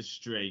the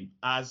industry.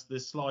 As the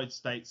slide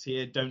states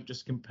here, don't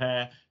just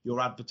compare your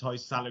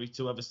advertised salary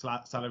to other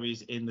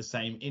salaries in the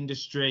same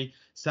industry.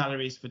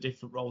 Salaries for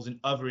different roles in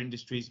other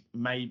industries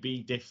may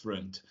be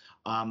different.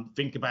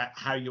 Think about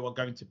how you are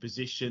going to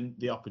position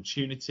the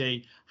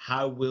opportunity.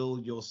 How will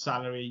your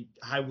salary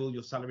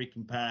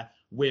compare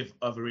with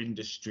other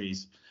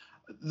industries?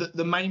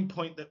 The main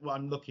point that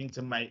I'm looking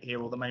to make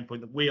here, or the main point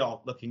that we are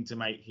looking to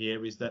make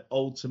here, is that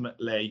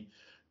ultimately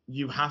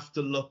you have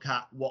to look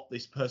at what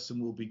this person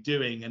will be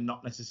doing and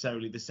not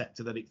necessarily the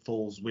sector that it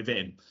falls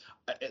within.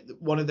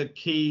 One of the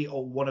key,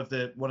 or one of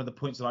the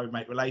points that I would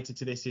make related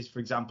to this is, for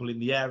example, in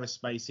the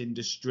aerospace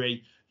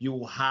industry, you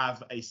will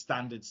have a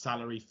standard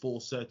salary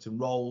for certain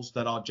roles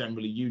that are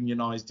generally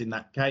unionized in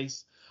that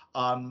case.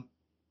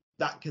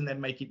 That can then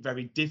make it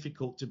very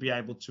difficult to be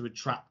able to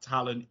attract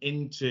talent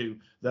into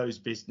those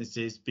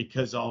businesses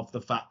because of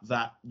the fact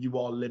that you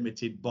are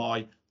limited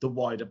by the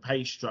wider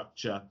pay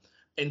structure.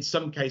 In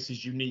some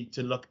cases, you need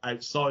to look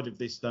outside of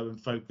this, though, and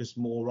focus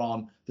more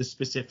on the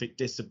specific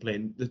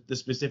discipline, the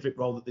specific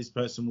role that this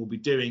person will be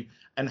doing,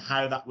 and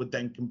how that would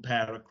then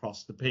compare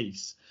across the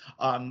piece.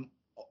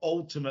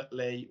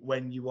 Ultimately,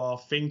 when you are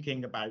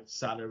thinking about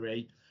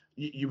salary,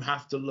 you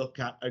have to look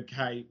at,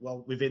 okay,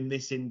 well, within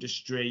this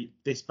industry,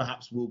 this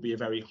perhaps will be a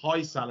very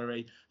high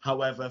salary.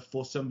 However,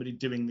 for somebody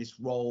doing this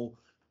role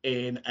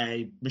in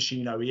a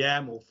machine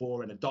OEM or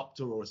for an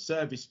adopter or a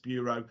service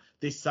bureau,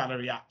 this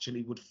salary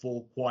actually would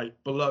fall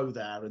quite below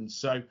there. And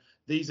so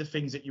these are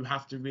things that you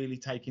have to really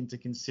take into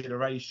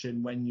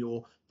consideration when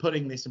you're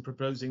putting this and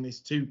proposing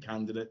this to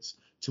candidates,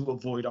 to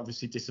avoid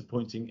obviously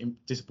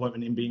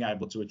disappointment in being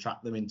able to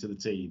attract them into the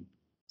team.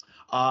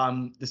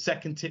 The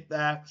second tip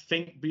there,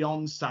 think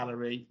beyond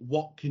salary.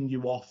 What can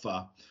you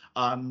offer?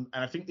 And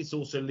I think this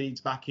also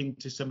leads back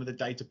into some of the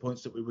data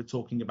points that we were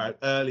talking about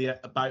earlier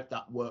about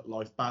that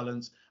work-life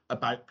balance,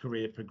 about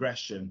career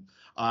progression.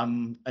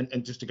 And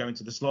just to go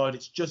into the slide,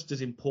 it's just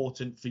as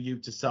important for you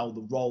to sell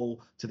the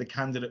role to the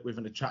candidate with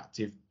an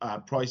attractive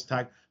price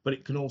tag, but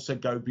it can also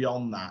go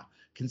beyond that.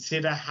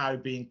 Consider how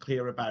being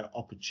clear about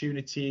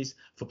opportunities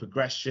for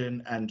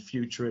progression and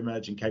future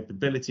emerging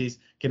capabilities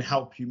can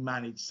help you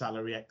manage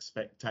salary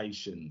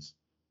expectations.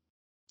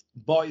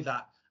 By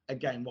that,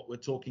 again, what we're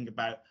talking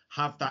about,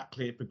 have that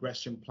clear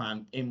progression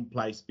plan in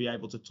place, be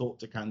able to talk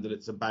to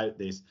candidates about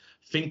this.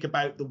 Think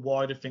about the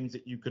wider things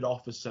that you could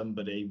offer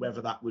somebody,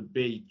 whether that would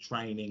be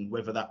training,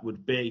 whether that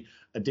would be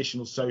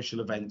additional social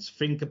events.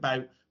 Think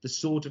about the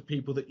sort of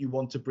people that you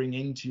want to bring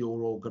into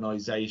your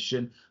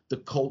organization, the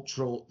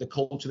culture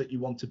that you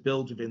want to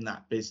build within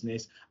that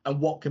business, and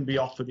what can be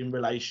offered in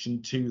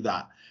relation to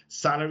that.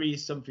 Salary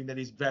is something that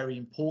is very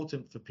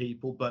important for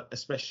people, but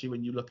especially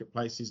when you look at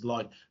places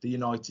like the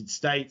United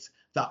States,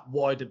 that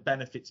wider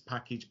benefits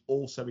package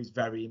also is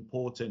very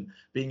important.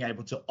 Being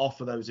able to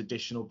offer those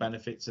additional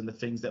benefits and the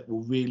things that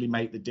will really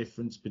make the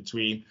difference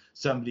between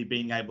somebody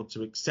being able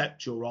to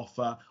accept your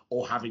offer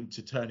or having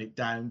to turn it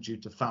down due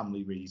to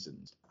family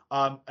reasons.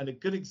 And a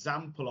good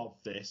example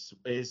of this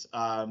is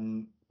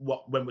when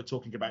we're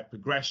talking about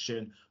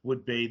progression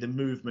would be the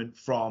movement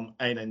from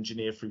an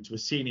engineer through to a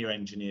senior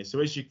engineer.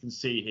 So as you can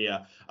see here,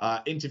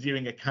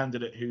 interviewing a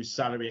candidate whose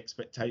salary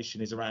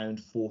expectation is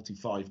around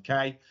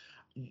 45k,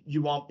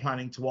 you aren't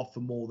planning to offer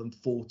more than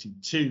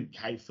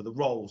 42k for the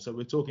role. So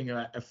we're talking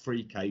about a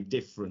 3k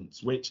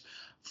difference, which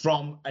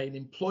from an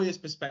employer's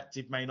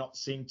perspective may not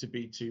seem to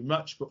be too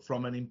much, but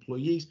from an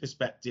employee's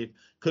perspective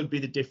could be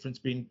the difference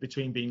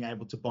between being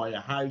able to buy a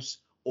house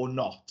or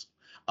not.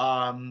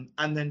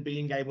 And then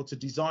being able to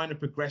design a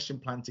progression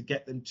plan to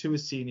get them to a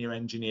senior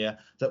engineer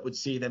that would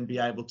see them be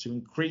able to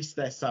increase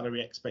their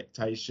salary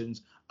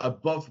expectations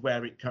above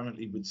where it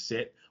currently would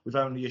sit, with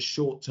only a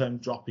short-term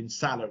drop in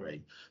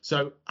salary.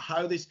 So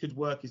how this could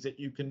work is that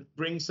you can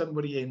bring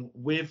somebody in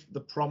with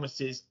the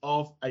promises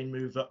of a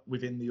move up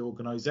within the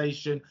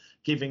organization,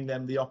 giving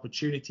them the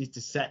opportunity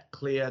to set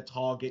clear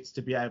targets,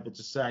 to be able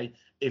to say,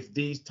 if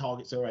these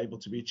targets are able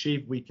to be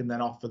achieved, we can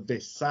then offer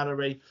this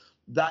salary.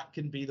 That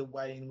can be the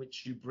way in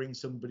which you bring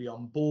somebody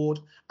on board.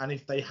 And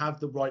if they have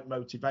the right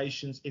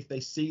motivations, if they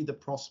see the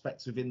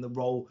prospects within the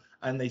role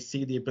and they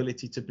see the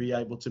ability to be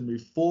able to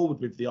move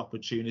forward with the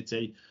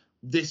opportunity,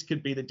 this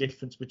could be the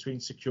difference between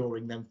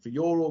securing them for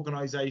your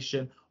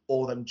organization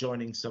or them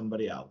joining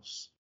somebody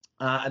else.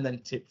 And then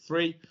tip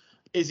 3,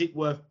 is it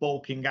worth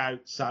bulking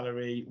out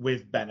salary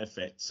with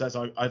benefits? As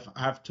I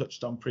have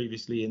touched on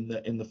previously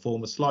in the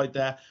former slide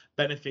there,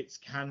 benefits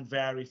can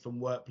vary from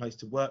workplace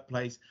to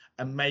workplace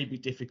and may be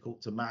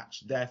difficult to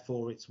match.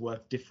 Therefore, it's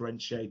worth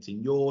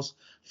differentiating yours,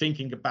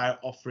 thinking about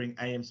offering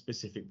AM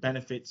specific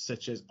benefits,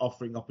 such as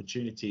offering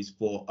opportunities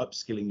for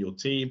upskilling your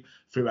team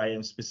through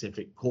AM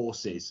specific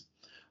courses.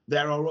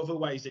 There are other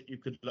ways that you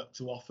could look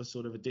to offer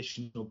sort of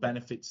additional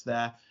benefits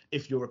there.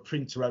 If you're a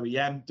printer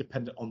OEM,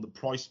 dependent on the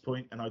price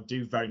point, and I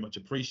do very much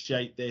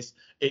appreciate this,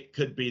 it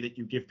could be that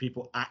you give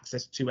people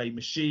access to a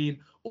machine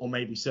or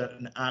maybe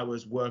certain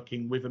hours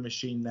working with a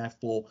machine there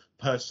for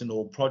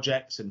personal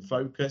projects and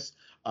focus.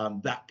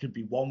 That could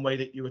be one way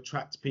that you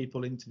attract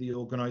people into the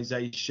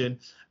organization.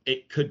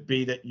 It could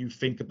be that you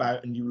think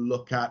about and you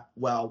look at,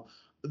 well,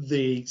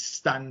 the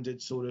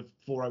standard sort of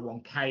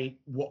 401k,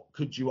 what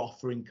could you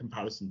offer in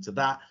comparison to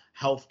that?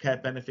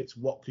 Healthcare benefits,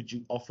 what could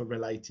you offer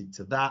related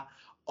to that?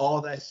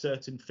 Are there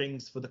certain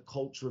things for the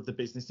culture of the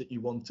business that you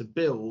want to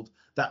build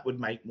that would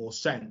make more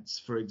sense?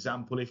 For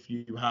example, if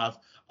you have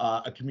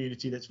a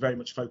community that's very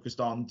much focused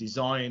on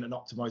design and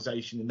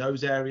optimization in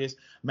those areas,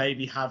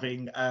 maybe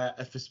having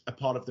a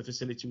part of the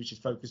facility which is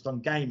focused on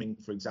gaming,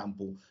 for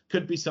example,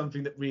 could be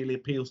something that really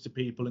appeals to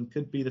people and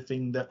could be the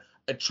thing that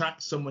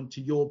attracts someone to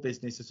your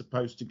business as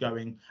opposed to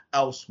going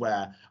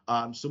elsewhere.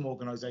 Some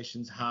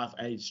organizations have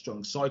a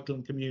strong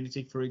cycling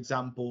community, for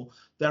example.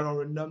 There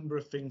are a number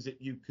of things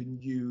that you can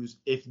use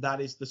if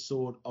that is the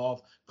sort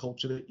of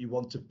culture that you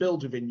want to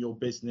build within your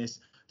business,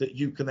 that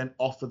you can then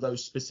offer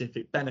those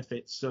specific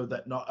benefits so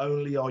that not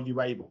only are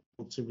you able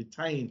to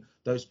retain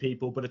those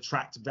people, but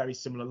attract very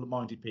similar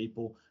minded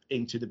people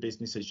into the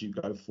business as you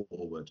go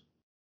forward.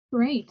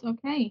 Great.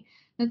 Okay,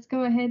 let's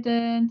go ahead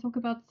and talk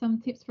about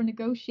some tips for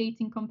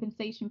negotiating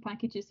compensation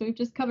packages. So we've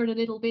just covered a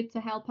little bit to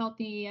help out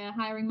the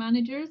hiring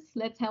managers.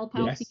 Let's help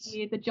out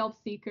the job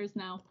seekers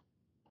now.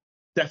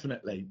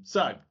 Definitely.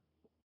 So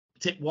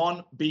tip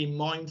 1, be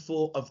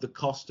mindful of the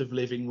cost of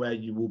living where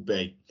you will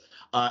be.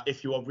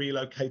 If you are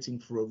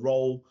relocating for a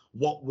role,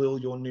 what will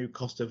your new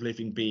cost of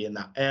living be in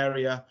that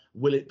area?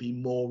 Will it be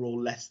more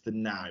or less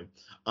than now?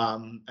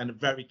 And a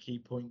very key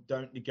point,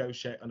 don't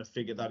negotiate on a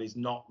figure that is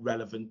not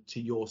relevant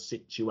to your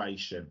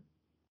situation.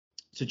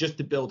 So just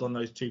to build on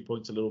those 2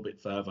 points a little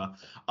bit further,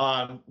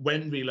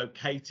 when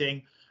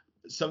relocating,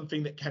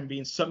 something that can be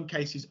in some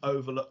cases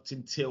overlooked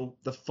until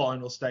the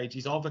final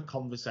stages of a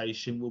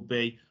conversation will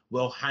be,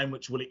 well, how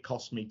much will it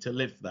cost me to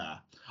live there?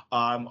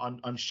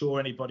 I'm sure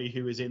anybody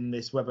who is in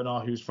this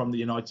webinar who's from the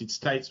United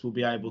States will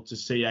be able to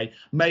see a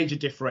major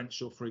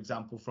differential, for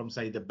example, from,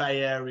 say, the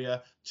Bay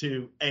Area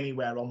to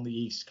anywhere on the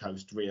East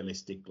Coast,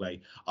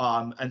 realistically.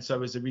 And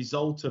so as a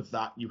result of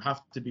that, you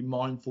have to be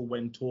mindful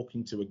when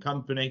talking to a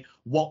company,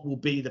 what will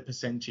be the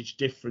percentage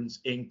difference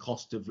in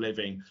cost of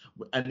living?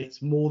 And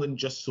it's more than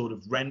just sort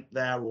of rent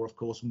there, or of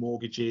course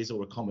mortgages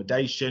or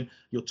accommodation.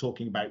 You're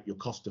talking about your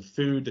cost of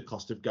food, the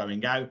cost of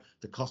going out,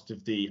 the cost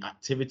of the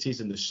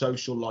activities and the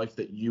social life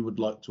that you would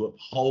like to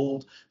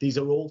uphold. These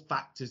are all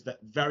factors that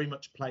very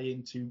much play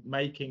into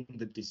making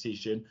the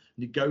decision,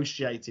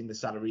 negotiating the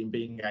salary and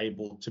being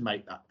able to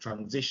make that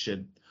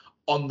transition.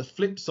 On the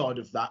flip side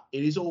of that,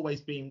 it is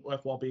always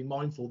worthwhile being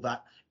mindful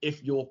that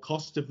if your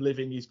cost of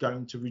living is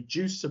going to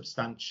reduce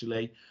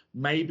substantially,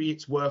 maybe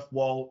it's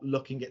worthwhile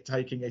looking at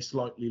taking a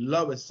slightly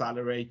lower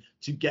salary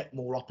to get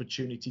more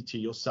opportunity to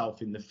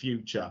yourself in the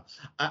future.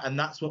 And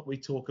that's what we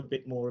talk a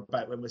bit more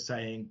about when we're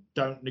saying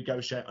don't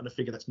negotiate on a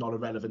figure that's not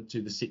irrelevant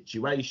to the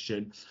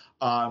situation.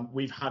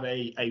 We've had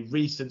a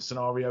recent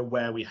scenario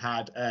where we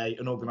had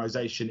an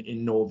organization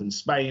in northern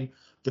Spain.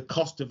 The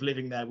cost of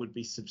living there would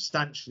be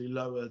substantially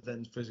lower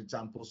than, for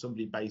example,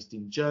 somebody based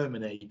in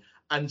Germany.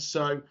 And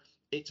so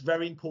it's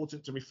very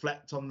important to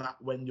reflect on that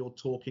when you're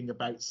talking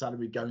about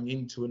salary going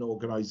into an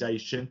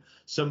organization.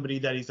 Somebody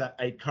that is at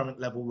a current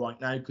level right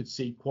now could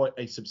see quite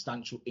a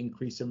substantial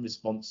increase in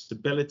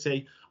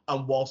responsibility.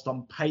 And whilst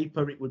on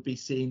paper it would be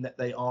seen that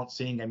they aren't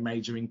seeing a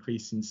major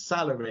increase in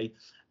salary,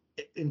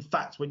 in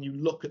fact, when you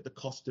look at the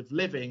cost of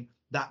living,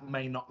 that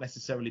may not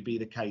necessarily be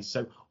the case.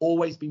 So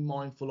always be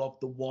mindful of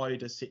the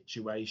wider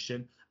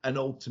situation and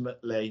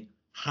ultimately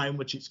how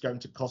much it's going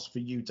to cost for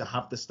you to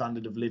have the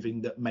standard of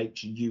living that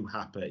makes you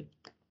happy.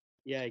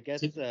 Yeah, I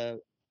guess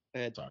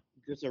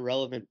just a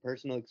relevant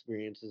personal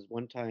experience is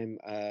one time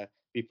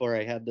before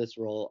I had this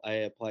role, I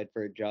applied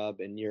for a job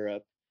in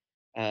Europe,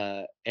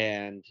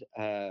 and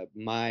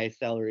my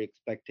salary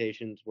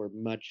expectations were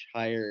much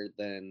higher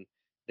than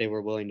they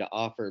were willing to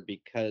offer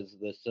because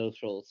the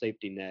social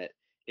safety net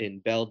in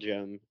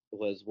Belgium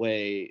was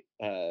way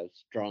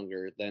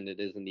stronger than it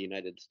is in the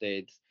United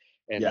States.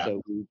 And Yeah.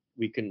 so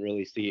we couldn't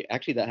really see.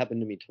 Actually, that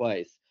happened to me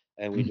twice,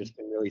 and we just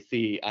couldn't really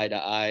see eye to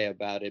eye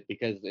about it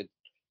because it's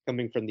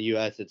coming from the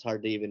US, it's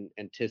hard to even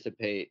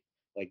anticipate,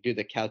 like do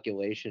the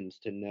calculations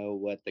to know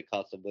what the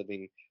cost of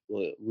living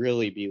will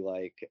really be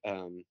like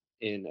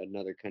in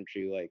another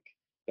country like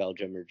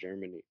Belgium or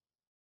Germany.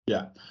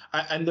 Yeah,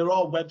 and there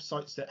are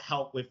websites that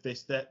help with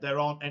this. There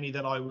aren't any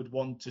that I would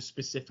want to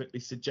specifically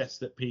suggest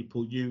that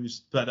people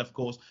use, but of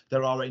course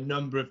there are a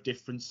number of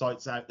different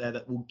sites out there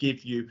that will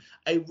give you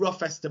a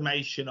rough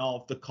estimation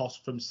of the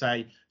cost from,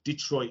 say,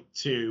 Detroit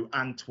to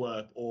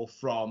Antwerp, or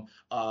from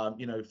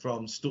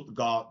from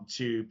Stuttgart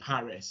to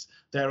Paris.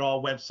 There are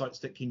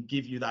websites that can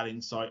give you that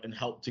insight and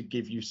help to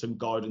give you some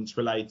guidance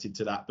related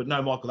to that. But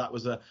no, Michael, that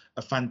was a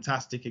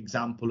fantastic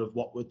example of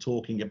what we're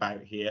talking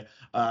about here,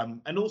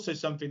 and also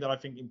something that I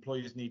think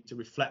employers need to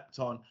reflect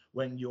on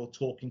when you're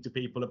talking to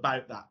people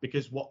about that,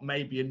 because what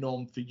may be a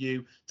norm for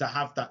you to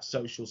have that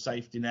social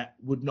safety net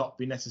would not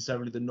be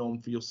necessarily the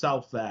norm for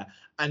yourself there.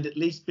 And at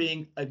least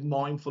being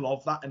mindful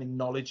of that and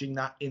acknowledging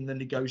that in the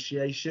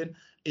negotiation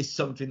is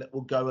something that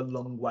will go a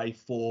long way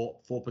for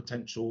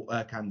potential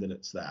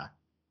candidates there.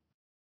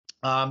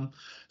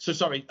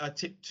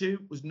 Tip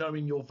 2 was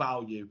knowing your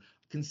value.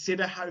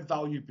 Consider how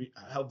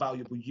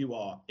valuable you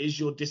are. Is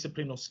your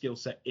discipline or skill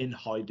set in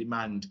high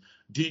demand?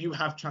 Do you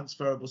have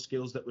transferable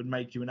skills that would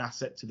make you an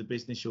asset to the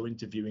business you're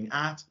interviewing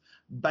at?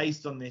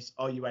 Based on this,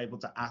 are you able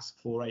to ask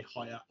for a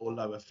higher or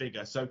lower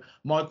figure? So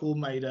Michael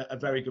made a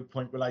very good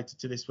point related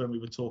to this when we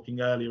were talking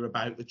earlier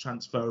about the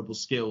transferable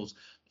skills.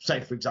 Say,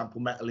 for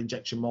example, metal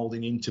injection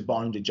molding into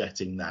binder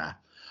jetting there.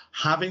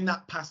 Having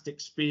that past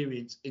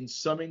experience in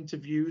some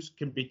interviews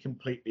can be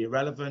completely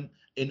irrelevant.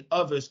 In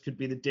others could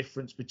be the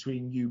difference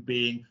between you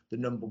being the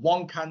number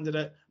one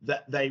candidate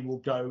that they will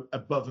go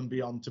above and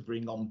beyond to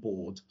bring on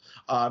board.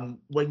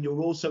 When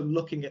you're also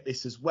looking at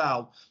this as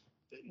well,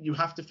 you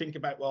have to think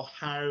about, well,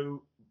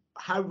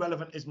 how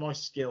relevant is my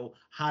skill?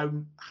 How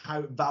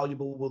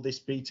valuable will this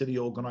be to the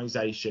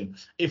organization?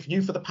 If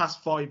you for the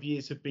past 5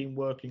 years have been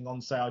working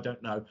on, say, I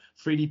don't know,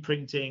 3D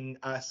printing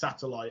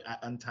satellite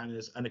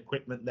antennas and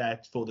equipment there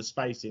for the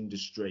space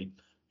industry,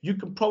 you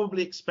can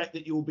probably expect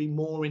that you'll be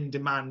more in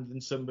demand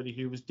than somebody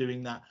who was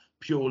doing that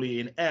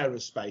purely in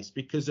aerospace,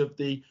 because of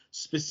the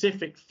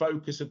specific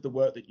focus of the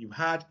work that you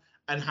had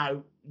and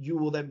how you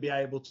will then be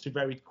able to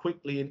very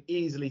quickly and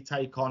easily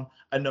take on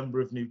a number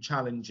of new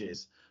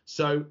challenges.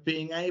 So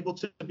being able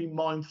to be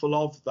mindful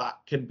of that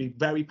can be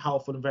very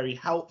powerful and very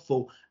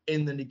helpful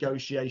in the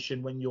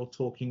negotiation when you're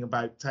talking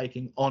about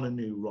taking on a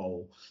new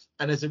role.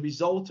 And as a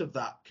result of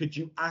that, could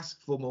you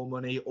ask for more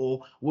money,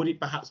 or would it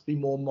perhaps be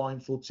more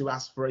mindful to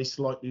ask for a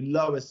slightly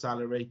lower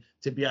salary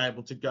to be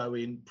able to go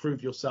in,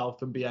 prove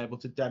yourself and be able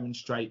to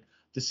demonstrate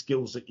the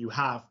skills that you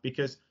have?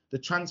 Because the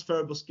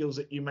transferable skills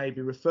that you may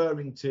be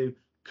referring to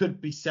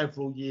could be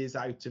several years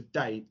out of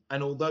date.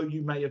 And although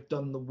you may have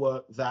done the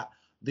work that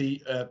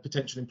the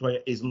potential employer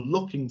is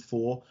looking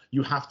for,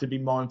 you have to be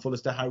mindful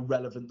as to how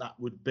relevant that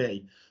would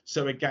be.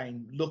 So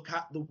again, look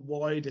at the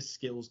wider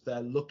skills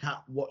there, look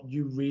at what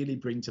you really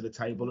bring to the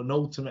table, and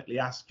ultimately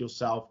ask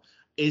yourself,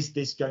 is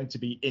this going to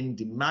be in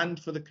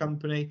demand for the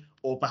company,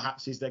 or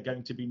perhaps is there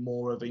going to be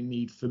more of a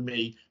need for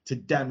me to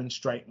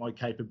demonstrate my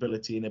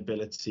capability and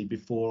ability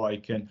before I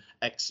can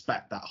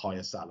expect that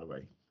higher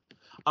salary?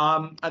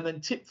 And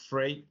then tip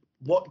 3,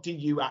 what do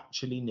you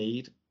actually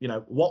need?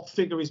 What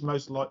figure is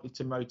most likely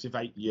to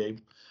motivate you?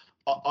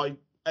 I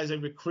as a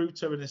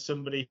recruiter and as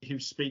somebody who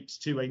speaks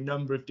to a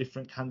number of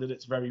different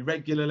candidates very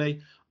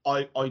regularly,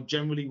 I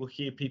generally will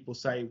hear people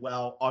say,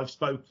 well, I've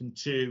spoken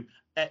to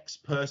X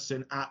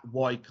person at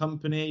Y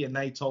company and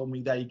they told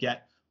me they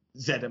get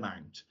Z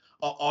amount.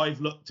 I've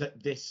looked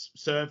at this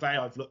survey.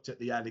 I've looked at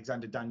the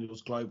Alexander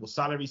Daniels Global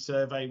Salary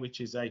Survey, which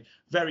is a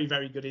very,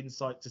 very good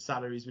insight to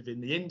salaries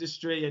within the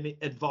industry. And it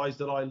advised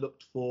that I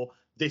looked for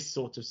this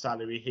sort of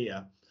salary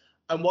here.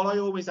 And what I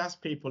always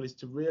ask people is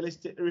to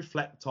realistically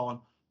reflect on,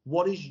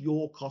 what is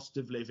your cost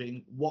of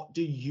living? What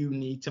do you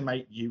need to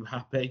make you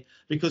happy?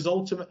 Because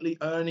ultimately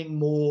earning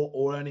more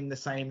or earning the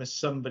same as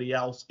somebody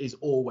else is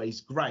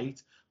always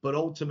great, but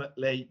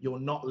ultimately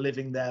you're not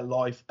living their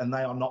life and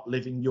they are not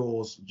living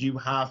yours. You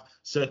have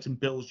certain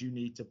bills you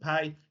need to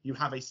pay. You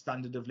have a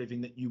standard of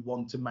living that you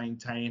want to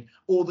maintain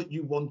or that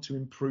you want to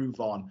improve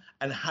on.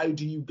 And how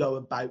do you go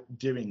about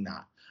doing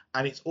that?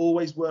 And it's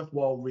always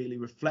worthwhile really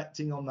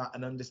reflecting on that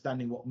and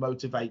understanding what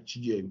motivates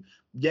you.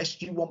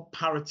 Yes, you want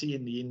parity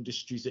in the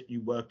industries that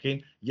you work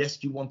in.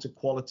 Yes, you want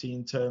equality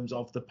in terms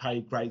of the pay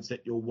grades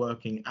that you're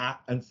working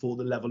at and for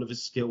the level of a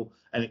skill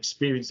and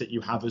experience that you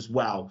have as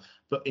well.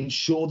 But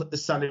ensure that the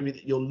salary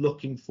that you're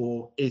looking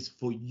for is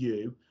for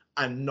you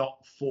and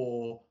not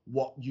for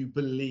what you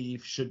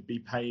believe should be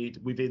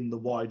paid within the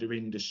wider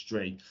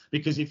industry.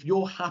 Because if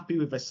you're happy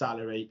with a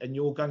salary and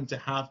you're going to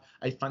have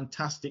a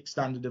fantastic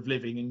standard of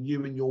living and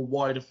you and your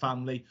wider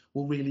family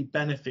will really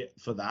benefit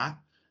for that,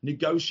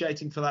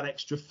 negotiating for that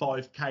extra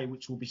 5k,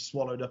 which will be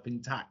swallowed up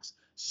in tax,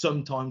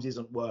 sometimes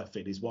isn't worth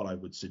it, is what I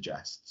would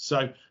suggest.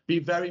 So be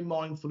very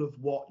mindful of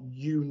what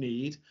you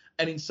need.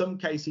 And in some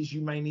cases,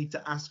 you may need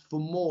to ask for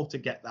more to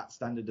get that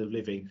standard of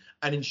living,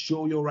 and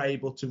ensure you're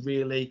able to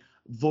really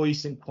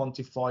voice and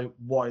quantify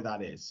why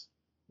that is.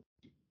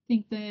 I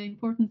think the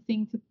important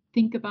thing to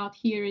think about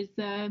here is,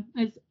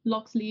 as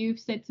Loxley,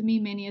 you've said to me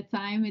many a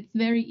time, it's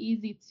very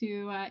easy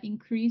to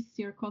increase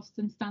your cost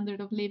and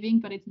standard of living,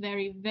 but it's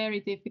very,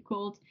 very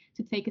difficult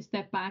to take a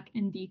step back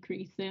and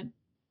decrease it.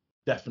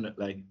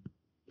 Definitely.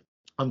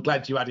 I'm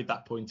glad you added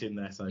that point in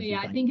there, Sophie. Yeah,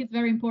 I think it's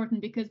very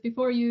important, because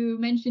before you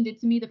mentioned it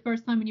to me the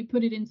first time when you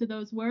put it into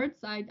those words,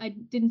 I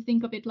didn't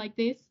think of it like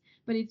this,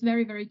 but it's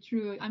very, very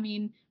true. I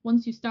mean,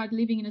 once you start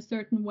living in a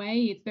certain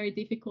way, it's very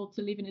difficult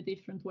to live in a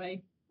different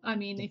way. I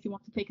mean, if you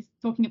want to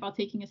talking about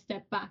taking a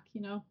step back,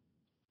 you know.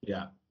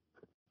 Yeah.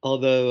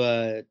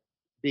 Although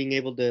being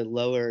able to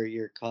lower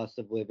your cost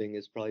of living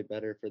is probably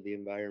better for the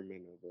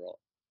environment overall.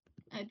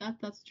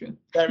 That's true.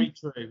 Very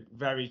true.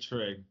 Very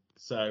true.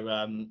 So,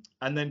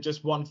 and then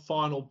just one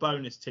final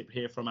bonus tip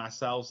here from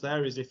ourselves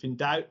there is, if in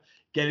doubt,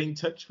 get in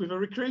touch with a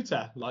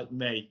recruiter like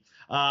me.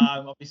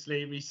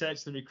 Obviously,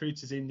 research the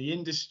recruiters in the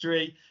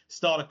industry,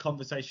 start a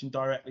conversation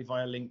directly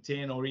via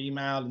LinkedIn or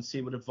email, and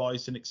see what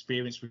advice and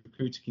experience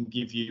recruiter can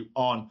give you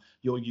on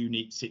your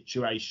unique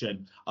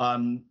situation.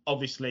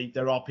 Obviously,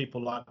 there are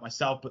people like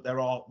myself, but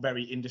there are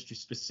very industry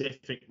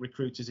specific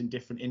recruiters in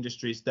different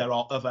industries. There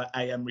are other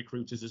AM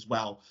recruiters as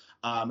well.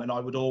 And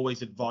I would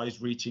always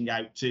advise reaching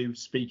out to,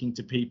 speaking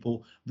to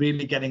people,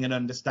 really getting an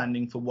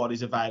understanding for what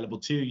is available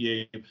to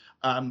you,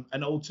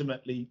 and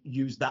ultimately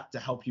use that to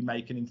help you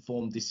make an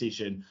informed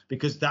decision,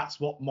 because that's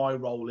what my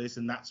role is,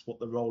 and that's what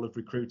the role of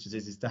recruiters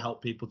is to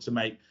help people to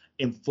make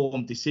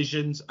informed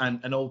decisions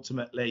and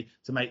ultimately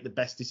to make the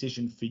best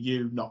decision for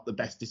you, not the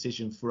best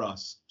decision for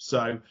us.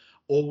 So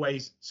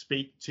always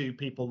speak to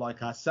people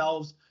like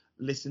ourselves,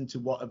 listen to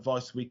what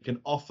advice we can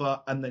offer,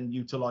 and then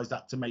utilize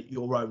that to make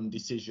your own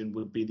decision,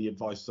 would be the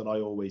advice that I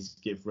always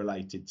give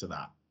related to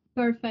that.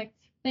 Perfect.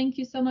 Thank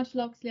you so much,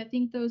 Loxley. I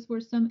think those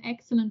were some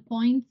excellent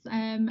points.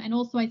 And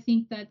also, I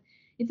think that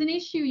it's an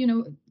issue, you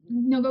know,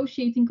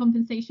 negotiating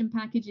compensation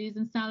packages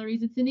and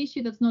salaries. It's an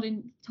issue that's not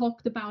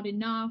talked about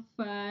enough.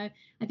 I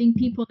think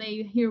people,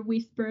 they hear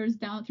whispers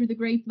down through the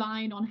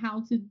grapevine on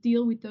how to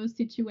deal with those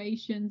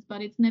situations,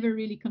 but it's never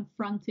really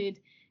confronted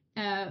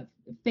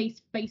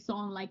face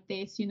on like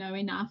this, you know,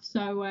 enough.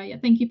 So yeah,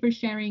 thank you for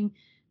sharing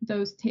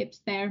those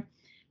tips there.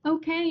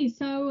 Okay,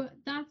 so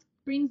that's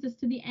brings us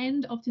to the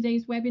end of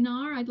today's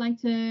webinar. I'd like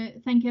to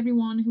thank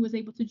everyone who was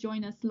able to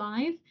join us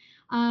live.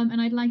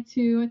 And I'd like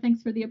to,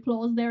 thanks for the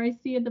applause there, I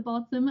see at the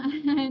bottom.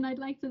 And I'd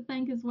like to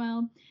thank as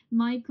well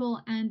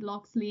Michael and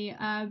Loxley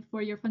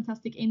for your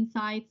fantastic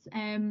insights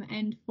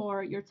and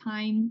for your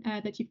time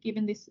that you've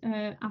given this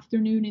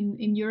afternoon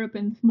in Europe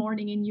and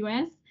morning in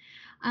US.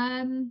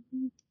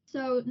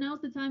 So now's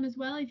the time as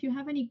well. If you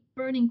have any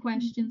burning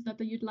questions that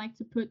you'd like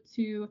to put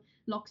to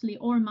Loxley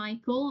or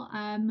Michael,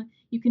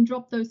 you can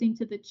drop those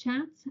into the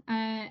chat.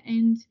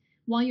 And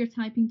while you're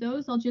typing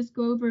those, I'll just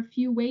go over a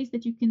few ways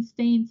that you can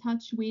stay in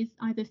touch with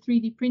either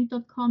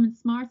 3dprint.com and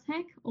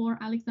Smartech or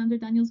Alexander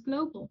Daniels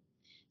Global.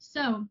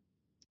 So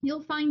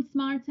you'll find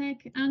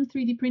Smartech and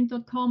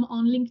 3dprint.com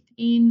on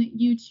LinkedIn,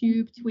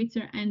 YouTube,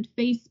 Twitter, and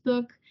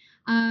Facebook.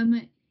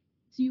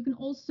 So you can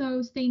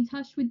also stay in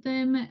touch with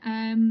them,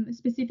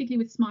 specifically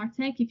with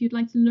Smartech. If you'd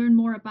like to learn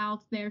more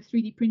about their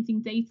 3D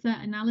printing data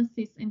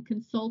analysis and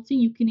consulting,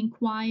 you can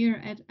inquire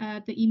at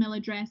the email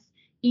address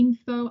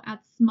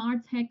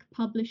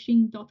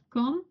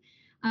info@smartechpublishing.com.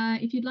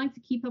 If you'd like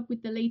to keep up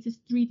with the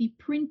latest 3D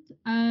print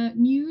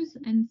news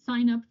and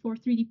sign up for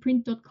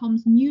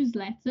 3dprint.com's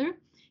newsletter,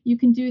 you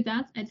can do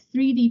that at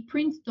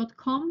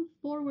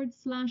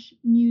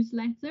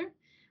 3dprint.com/newsletter.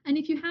 And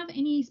if you have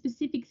any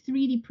specific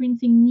 3D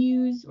printing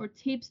news or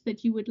tips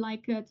that you would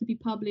like to be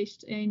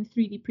published in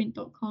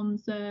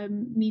 3dprint.com's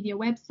media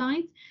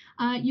website,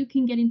 you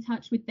can get in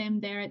touch with them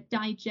there at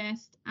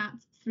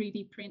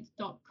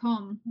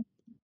digest@3dprint.com.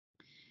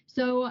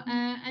 So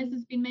as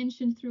has been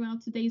mentioned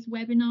throughout today's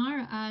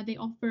webinar, they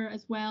offer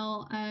as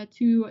well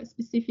two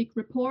specific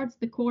reports,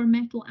 the Core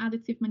Metal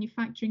Additive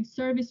Manufacturing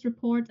Service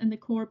Report and the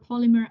Core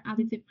Polymer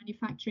Additive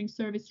Manufacturing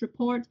Service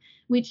Report,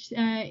 which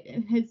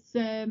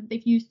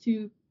they've used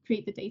to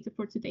create the data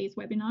for today's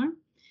webinar.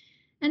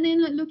 And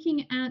then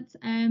looking at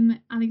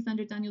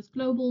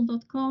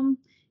alexanderdanielsglobal.com,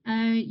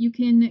 you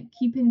can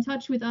keep in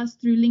touch with us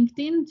through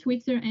LinkedIn,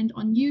 Twitter, and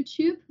on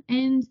YouTube.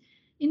 And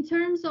In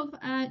terms of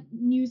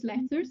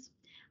newsletters,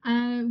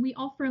 we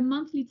offer a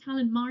monthly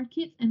talent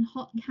market and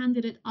hot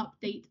candidate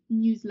update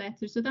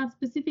newsletter. So that's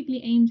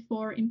specifically aimed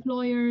for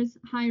employers,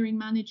 hiring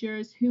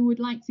managers who would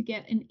like to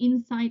get an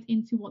insight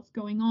into what's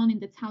going on in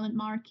the talent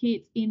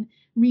market in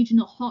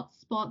regional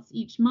hotspots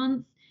each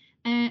month.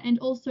 And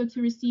also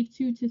to receive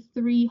 2 to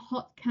 3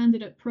 hot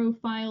candidate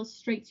profiles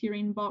straight to your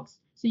inbox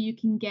so you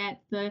can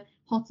get the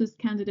hottest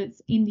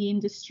candidates in the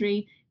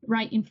industry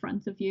right in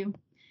front of you.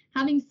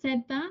 Having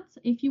said that,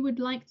 if you would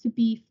like to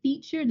be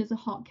featured as a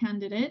hot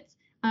candidate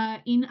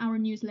in our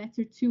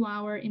newsletter to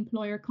our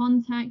employer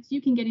contacts,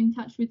 you can get in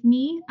touch with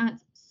me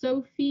at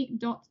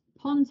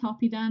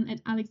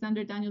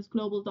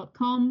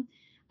sophie.pontoppidan@alexanderdanielsglobal.com.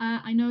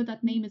 I know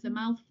that name is a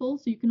mouthful,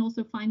 so you can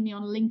also find me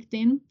on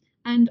LinkedIn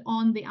and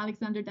on the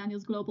Alexander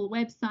Daniels Global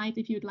website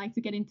if you'd like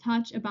to get in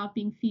touch about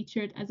being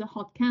featured as a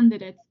hot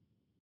candidate.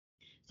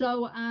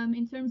 So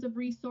in terms of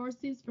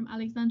resources from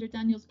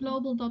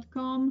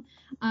alexanderdanielsglobal.com,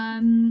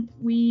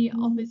 we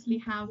obviously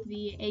have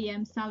the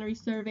AM salary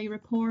survey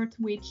report,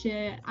 which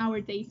our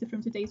data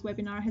from today's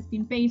webinar has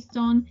been based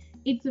on.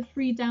 It's a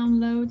free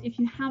download. If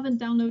you haven't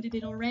downloaded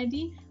it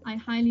already, I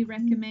highly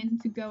recommend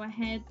to go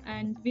ahead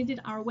and visit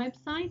our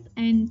website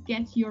and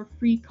get your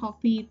free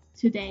copy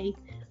today.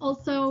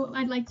 Also,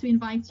 I'd like to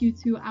invite you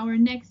to our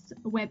next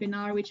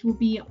webinar, which will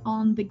be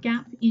on the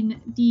gap in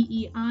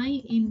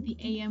DEI in the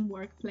AM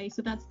workplace.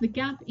 So that's the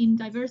gap in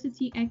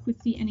diversity,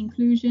 equity, and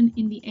inclusion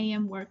in the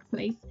AM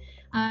workplace.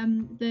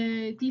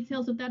 The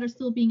details of that are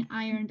still being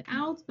ironed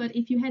out, but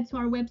if you head to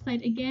our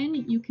website again,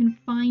 you can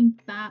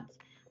find that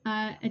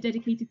a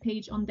dedicated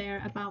page on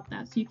there about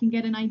that. So you can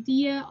get an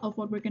idea of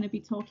what we're going to be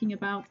talking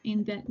about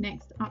in the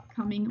next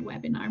upcoming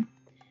webinar.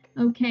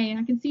 Okay,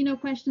 I can see no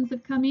questions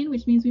have come in,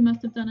 which means we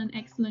must have done an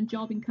excellent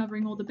job in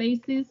covering all the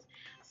bases.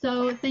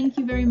 So thank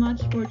you very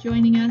much for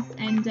joining us,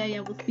 and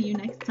we'll see you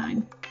next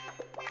time.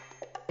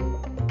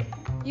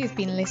 You've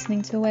been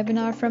listening to a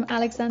webinar from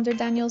Alexander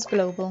Daniels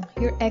Global,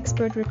 your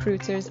expert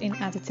recruiters in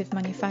additive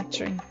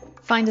manufacturing.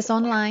 Find us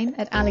online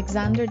at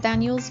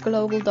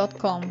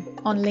alexanderdanielsglobal.com,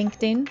 on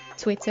LinkedIn,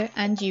 Twitter,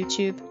 and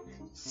YouTube.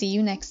 See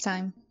you next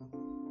time.